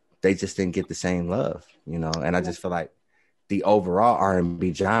they just didn't get the same love, And I just feel like the overall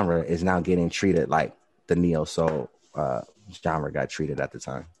R&B genre is now getting treated like the Neo Soul genre got treated at the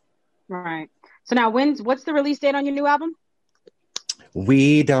time. Right. So now what's the release date on your new album?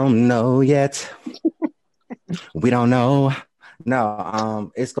 We don't know yet. We don't know.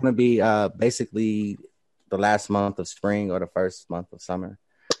 No, it's going to be basically the last month of spring or the first month of summer.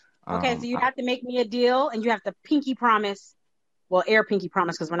 Okay, so you have to make me a deal and you have to pinky promise, air pinky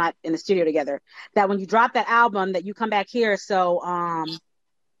promise because we're not in the studio together, that when you drop that album that you come back here so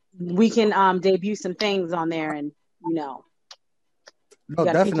we can debut some things on there and No,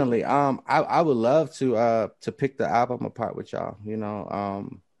 definitely. I would love to pick the album apart with y'all.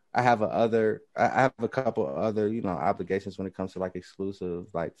 I have a couple other, obligations when it comes to like exclusive,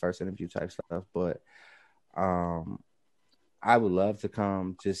 like first interview type stuff. But I would love to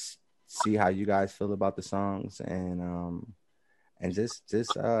come just see how you guys feel about the songs and just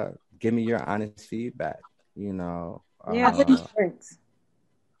give me your honest feedback. Yeah.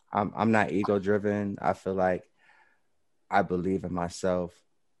 I'm not ego driven. I feel like I believe in myself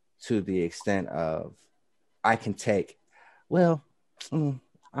to the extent of I can take, well, I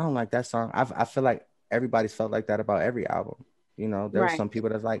don't like that song. I feel like everybody's felt like that about every album. There were Right. some people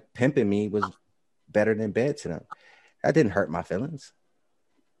that's like Pimpin' Me was better than Bed to them. That didn't hurt my feelings.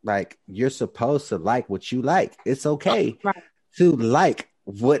 Like, you're supposed to like what you like. It's okay to like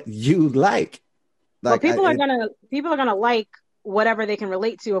what you like. Like, well, people are gonna like whatever they can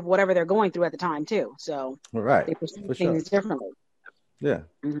relate to of whatever they're going through at the time too. So they perceive things differently. Yeah.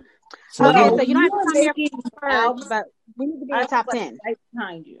 Mm-hmm. So you don't have to come here first, but we need to be in the top 10. Right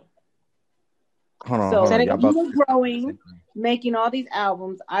behind you. Hold on. You were growing, making all these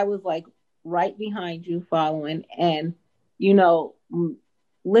albums. I was like right behind you, following, and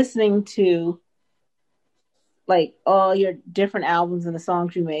listening to like all your different albums and the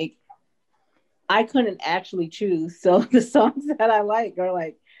songs you make. I couldn't actually choose, so the songs that I like are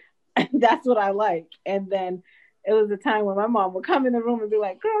like, that's what I like. And then it was a time when my mom would come in the room and be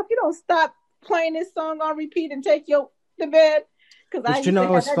like, "Girl, if you don't stop playing this song on repeat and take you to bed," because I used to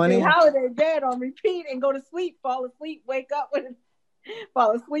have that J Holiday bed on repeat and go to sleep, fall asleep, wake up with it,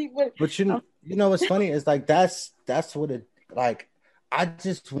 fall asleep with. But you know what's funny is like that's what it like. I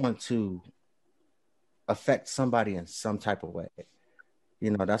just want to affect somebody in some type of way.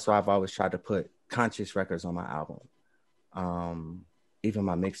 That's why I've always tried to put conscious records on my album, even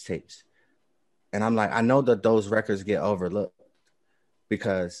my mixtapes. And I'm like, I know that those records get overlooked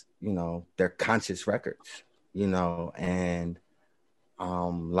because, they're conscious records, and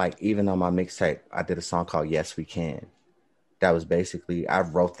like even on my mixtape, I did a song called Yes We Can. That was basically, I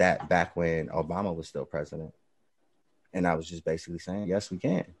wrote that back when Obama was still president. And I was just basically saying, yes, we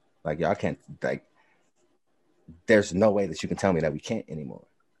can. Like, y'all can't, like, there's no way that you can tell me that we can't anymore.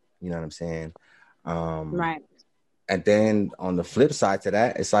 You know what I'm saying? Right. And then on the flip side to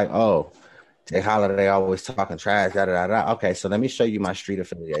that, it's like, oh, J Holiday always talking trash, da da da. Okay, so let me show you my street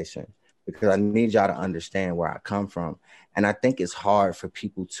affiliation because I need y'all to understand where I come from. And I think it's hard for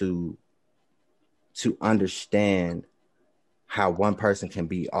people to understand how one person can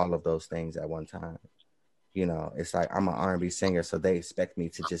be all of those things at one time. It's like I'm an RnB singer, so they expect me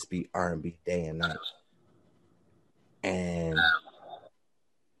to just be RnB day and night. And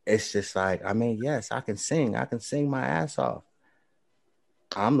it's just like, I mean, yes, I can sing. I can sing my ass off.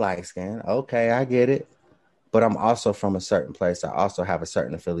 I'm light skinned. Okay, I get it. But I'm also from a certain place. I also have a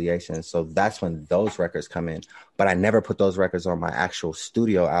certain affiliation. So that's when those records come in. But I never put those records on my actual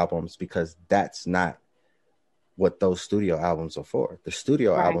studio albums because that's not what those studio albums are for. The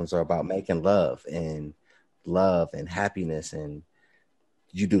studio albums are about making love and happiness, and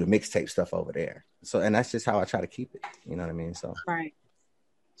you do the mixtape stuff over there. So, and that's just how I try to keep it. You know what I mean? So right.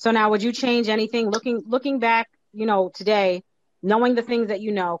 So now, would you change anything? Looking back, today, knowing the things that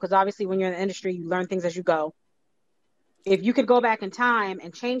because obviously when you're in the industry, you learn things as you go. If you could go back in time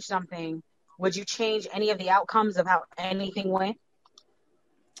and change something, would you change any of the outcomes of how anything went?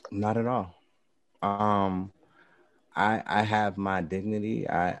 Not at all. I have my dignity.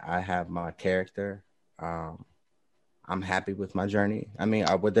 I have my character. I'm happy with my journey. I mean,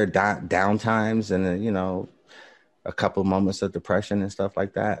 were there down times and a couple moments of depression and stuff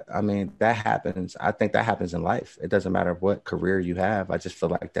like that? I mean, that happens. I think that happens in life. It doesn't matter what career you have. I just feel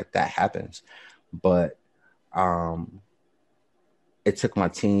like that happens. But it took my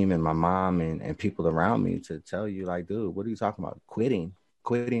team and my mom and people around me to tell you, like, dude, what are you talking about?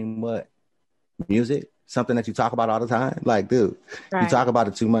 Quitting what? Music? Something that you talk about all the time? Like, dude, you talk about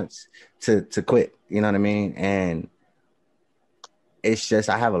it too much to quit. You know what I mean? And it's just,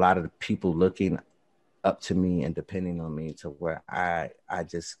 I have a lot of people looking up to me and depending on me to where I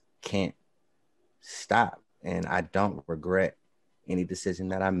just can't stop. And I don't regret any decision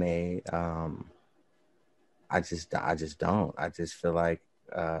that I made. I just don't. I just feel like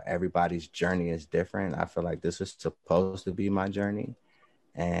everybody's journey is different. I feel like this was supposed to be my journey.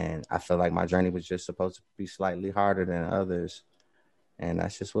 And I feel like my journey was just supposed to be slightly harder than others. And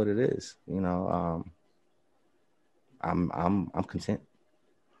that's just what it is. I'm content.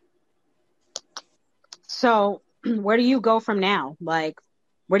 So where do you go from now? Like,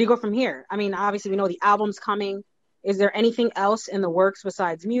 where do you go from here? I mean, obviously we know the album's coming. Is there anything else in the works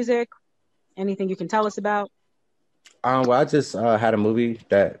besides music? Anything you can tell us about? Well, I just had a movie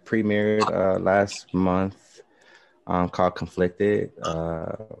that premiered last month. called Conflicted,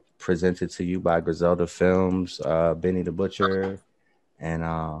 presented to you by Griselda Films, Benny the Butcher,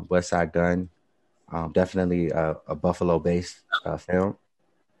 and West Side Gun. Definitely a Buffalo-based film.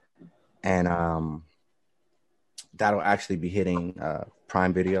 And that'll actually be hitting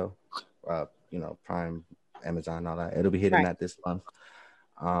Prime Video, Prime, Amazon, all that. It'll be hitting that this month.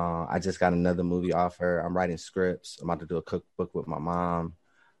 I just got another movie offer. I'm writing scripts. I'm about to do a cookbook with my mom.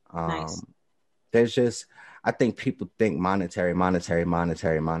 Nice. There's just, I think people think monetary, and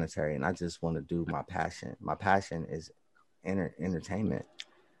I just want to do my passion. My passion is entertainment.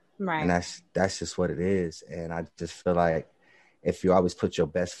 Right. And that's just what it is. And I just feel like if you always put your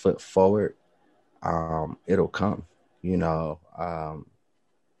best foot forward, it'll come. I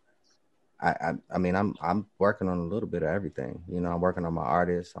mean, I'm working on a little bit of everything. I'm working on my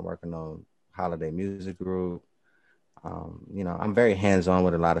artists. I'm working on Holiday Music Group. I'm very hands-on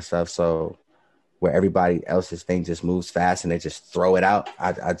with a lot of stuff. So where everybody else's thing just moves fast and they just throw it out,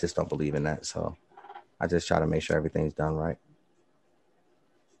 I just don't believe in that. So I just try to make sure everything's done right.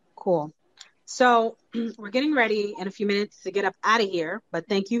 Cool. So we're getting ready in a few minutes to get up out of here, but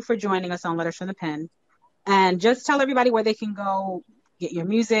thank you for joining us on Letters from the Pen. And just tell everybody where they can go get your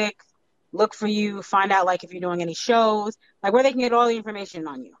music, look for you, find out like if you're doing any shows, like where they can get all the information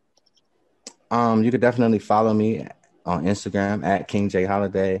on you. You could definitely follow me on Instagram at King J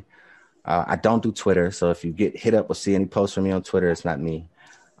Holiday. I don't do Twitter, so if you get hit up or see any posts from me on Twitter, it's not me.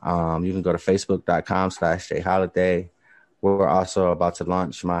 You can go to facebook.com/J Holiday. We're also about to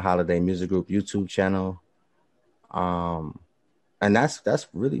launch my Holiday Music Group YouTube channel. And that's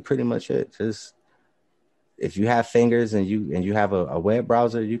really pretty much it. Just if you have fingers and you have a web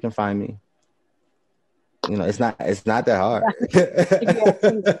browser, you can find me. It's not that hard.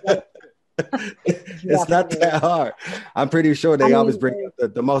 It's not that hard. I'm pretty sure they always bring up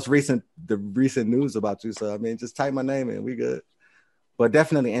the recent news about you. So I mean, just type my name in, we good. But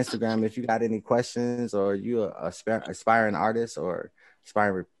definitely Instagram. If you got any questions or you a aspiring artist or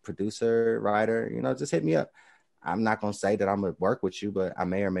aspiring producer, writer, just hit me up. I'm not gonna say that I'm gonna work with you, but I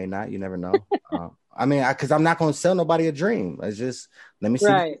may or may not. You never know. Because I'm not gonna sell nobody a dream. It's just let me see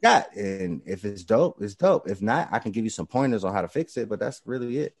what you got, and if it's dope, it's dope. If not, I can give you some pointers on how to fix it. But that's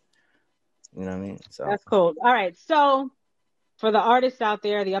really it. You know what I mean? So that's cool. All right. So for the artists out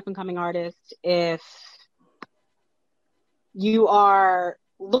there, the up and coming artists, if you are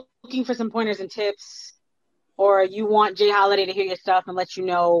looking for some pointers and tips, or you want J Holiday to hear your stuff and let you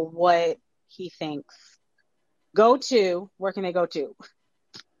know what he thinks, where can they go to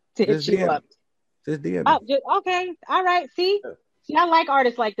hit you up? Just DM. Okay. All right. See, I like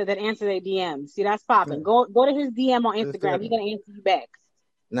artists like that answer their DMs. See, that's popping. Yeah. Go to his DM on Instagram. He's gonna answer you back.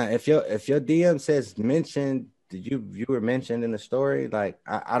 Now, if your DM says mentioned, you were mentioned in the story, like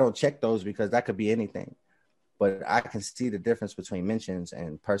I don't check those because that could be anything. But I can see the difference between mentions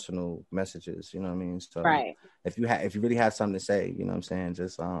and personal messages. You know what I mean? So right. If you really have something to say, you know what I'm saying,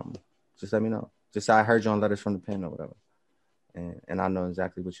 just let me know. Just I heard you on Letters from the Pen or whatever, and I know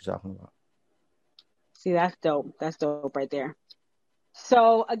exactly what you're talking about. See, that's dope. That's dope right there.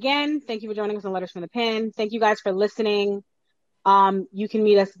 So again, thank you for joining us on Letters from the Pen. Thank you guys for listening. You can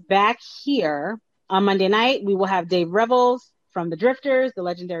meet us back here on Monday night. We will have Dave Revels from the Drifters, the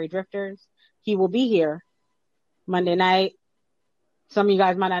legendary Drifters. He will be here Monday night. Some of you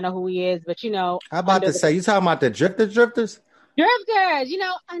guys might not know who he is, but How about to say, you talking about the Drifters? Drifters,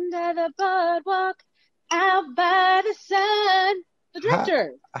 under the boardwalk, out by the sun. The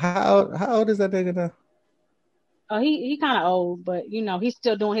Drifters. How old is that nigga now? Oh, he kind of old, but he's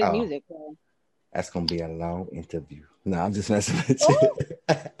still doing his music. So. That's gonna be a long interview. No, I'm just messing with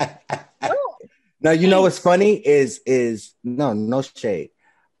you. No, you know what's funny is no shade.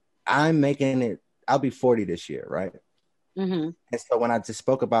 I'm making it. I'll be 40 this year, right? Mm-hmm. And so when I just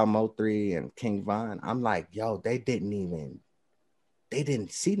spoke about Mo3 and King Von, I'm like, yo, they didn't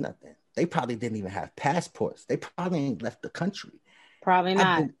see nothing. They probably didn't even have passports. They probably ain't left the country. Probably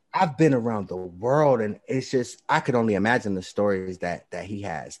not. I've been around the world, and it's just I could only imagine the stories that he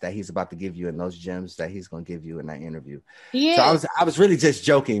has, that he's about to give you, and those gems that he's going to give you in that interview. So I was really just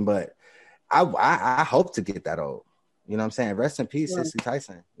joking, but I hope to get that old. You know what I'm saying? Rest in peace, Cissy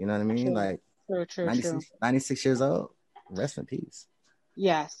Tyson. You know what I mean? True. Like true. 96 years old. Rest in peace.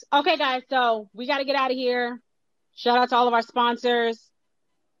 Yes. Okay, guys. So we got to get out of here. Shout out to all of our sponsors.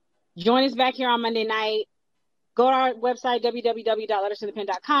 Join us back here on Monday night. Go to our website,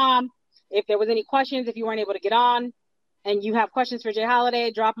 www.lettersfromthepen.com. If there was any questions, if you weren't able to get on and you have questions for J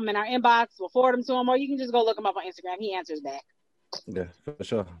Holiday, drop them in our inbox. We'll forward them to him, or you can just go look him up on Instagram. He answers back. Yeah, for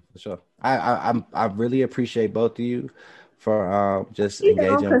sure. I really appreciate both of you for just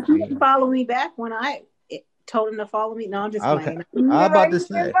engaging with me. You follow me back when told him to follow me. No, I'm just Okay. playing. I'm about to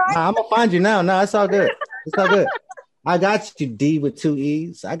say. Nah, I'm gonna find you now. No, it's all good. It's all good. I got you, D with 2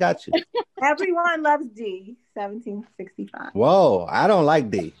 E's. I got you. Everyone loves D. 1765. Whoa, I don't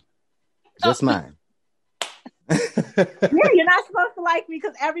like D. Just mine. Yeah, you're not supposed to like me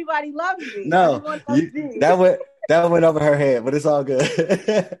because everybody loves me. No, Everyone loves me. that went over her head, but it's all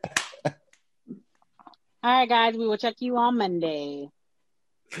good. All right, guys, we will check you on Monday.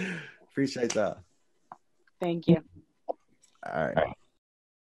 Appreciate that. Thank you. All right.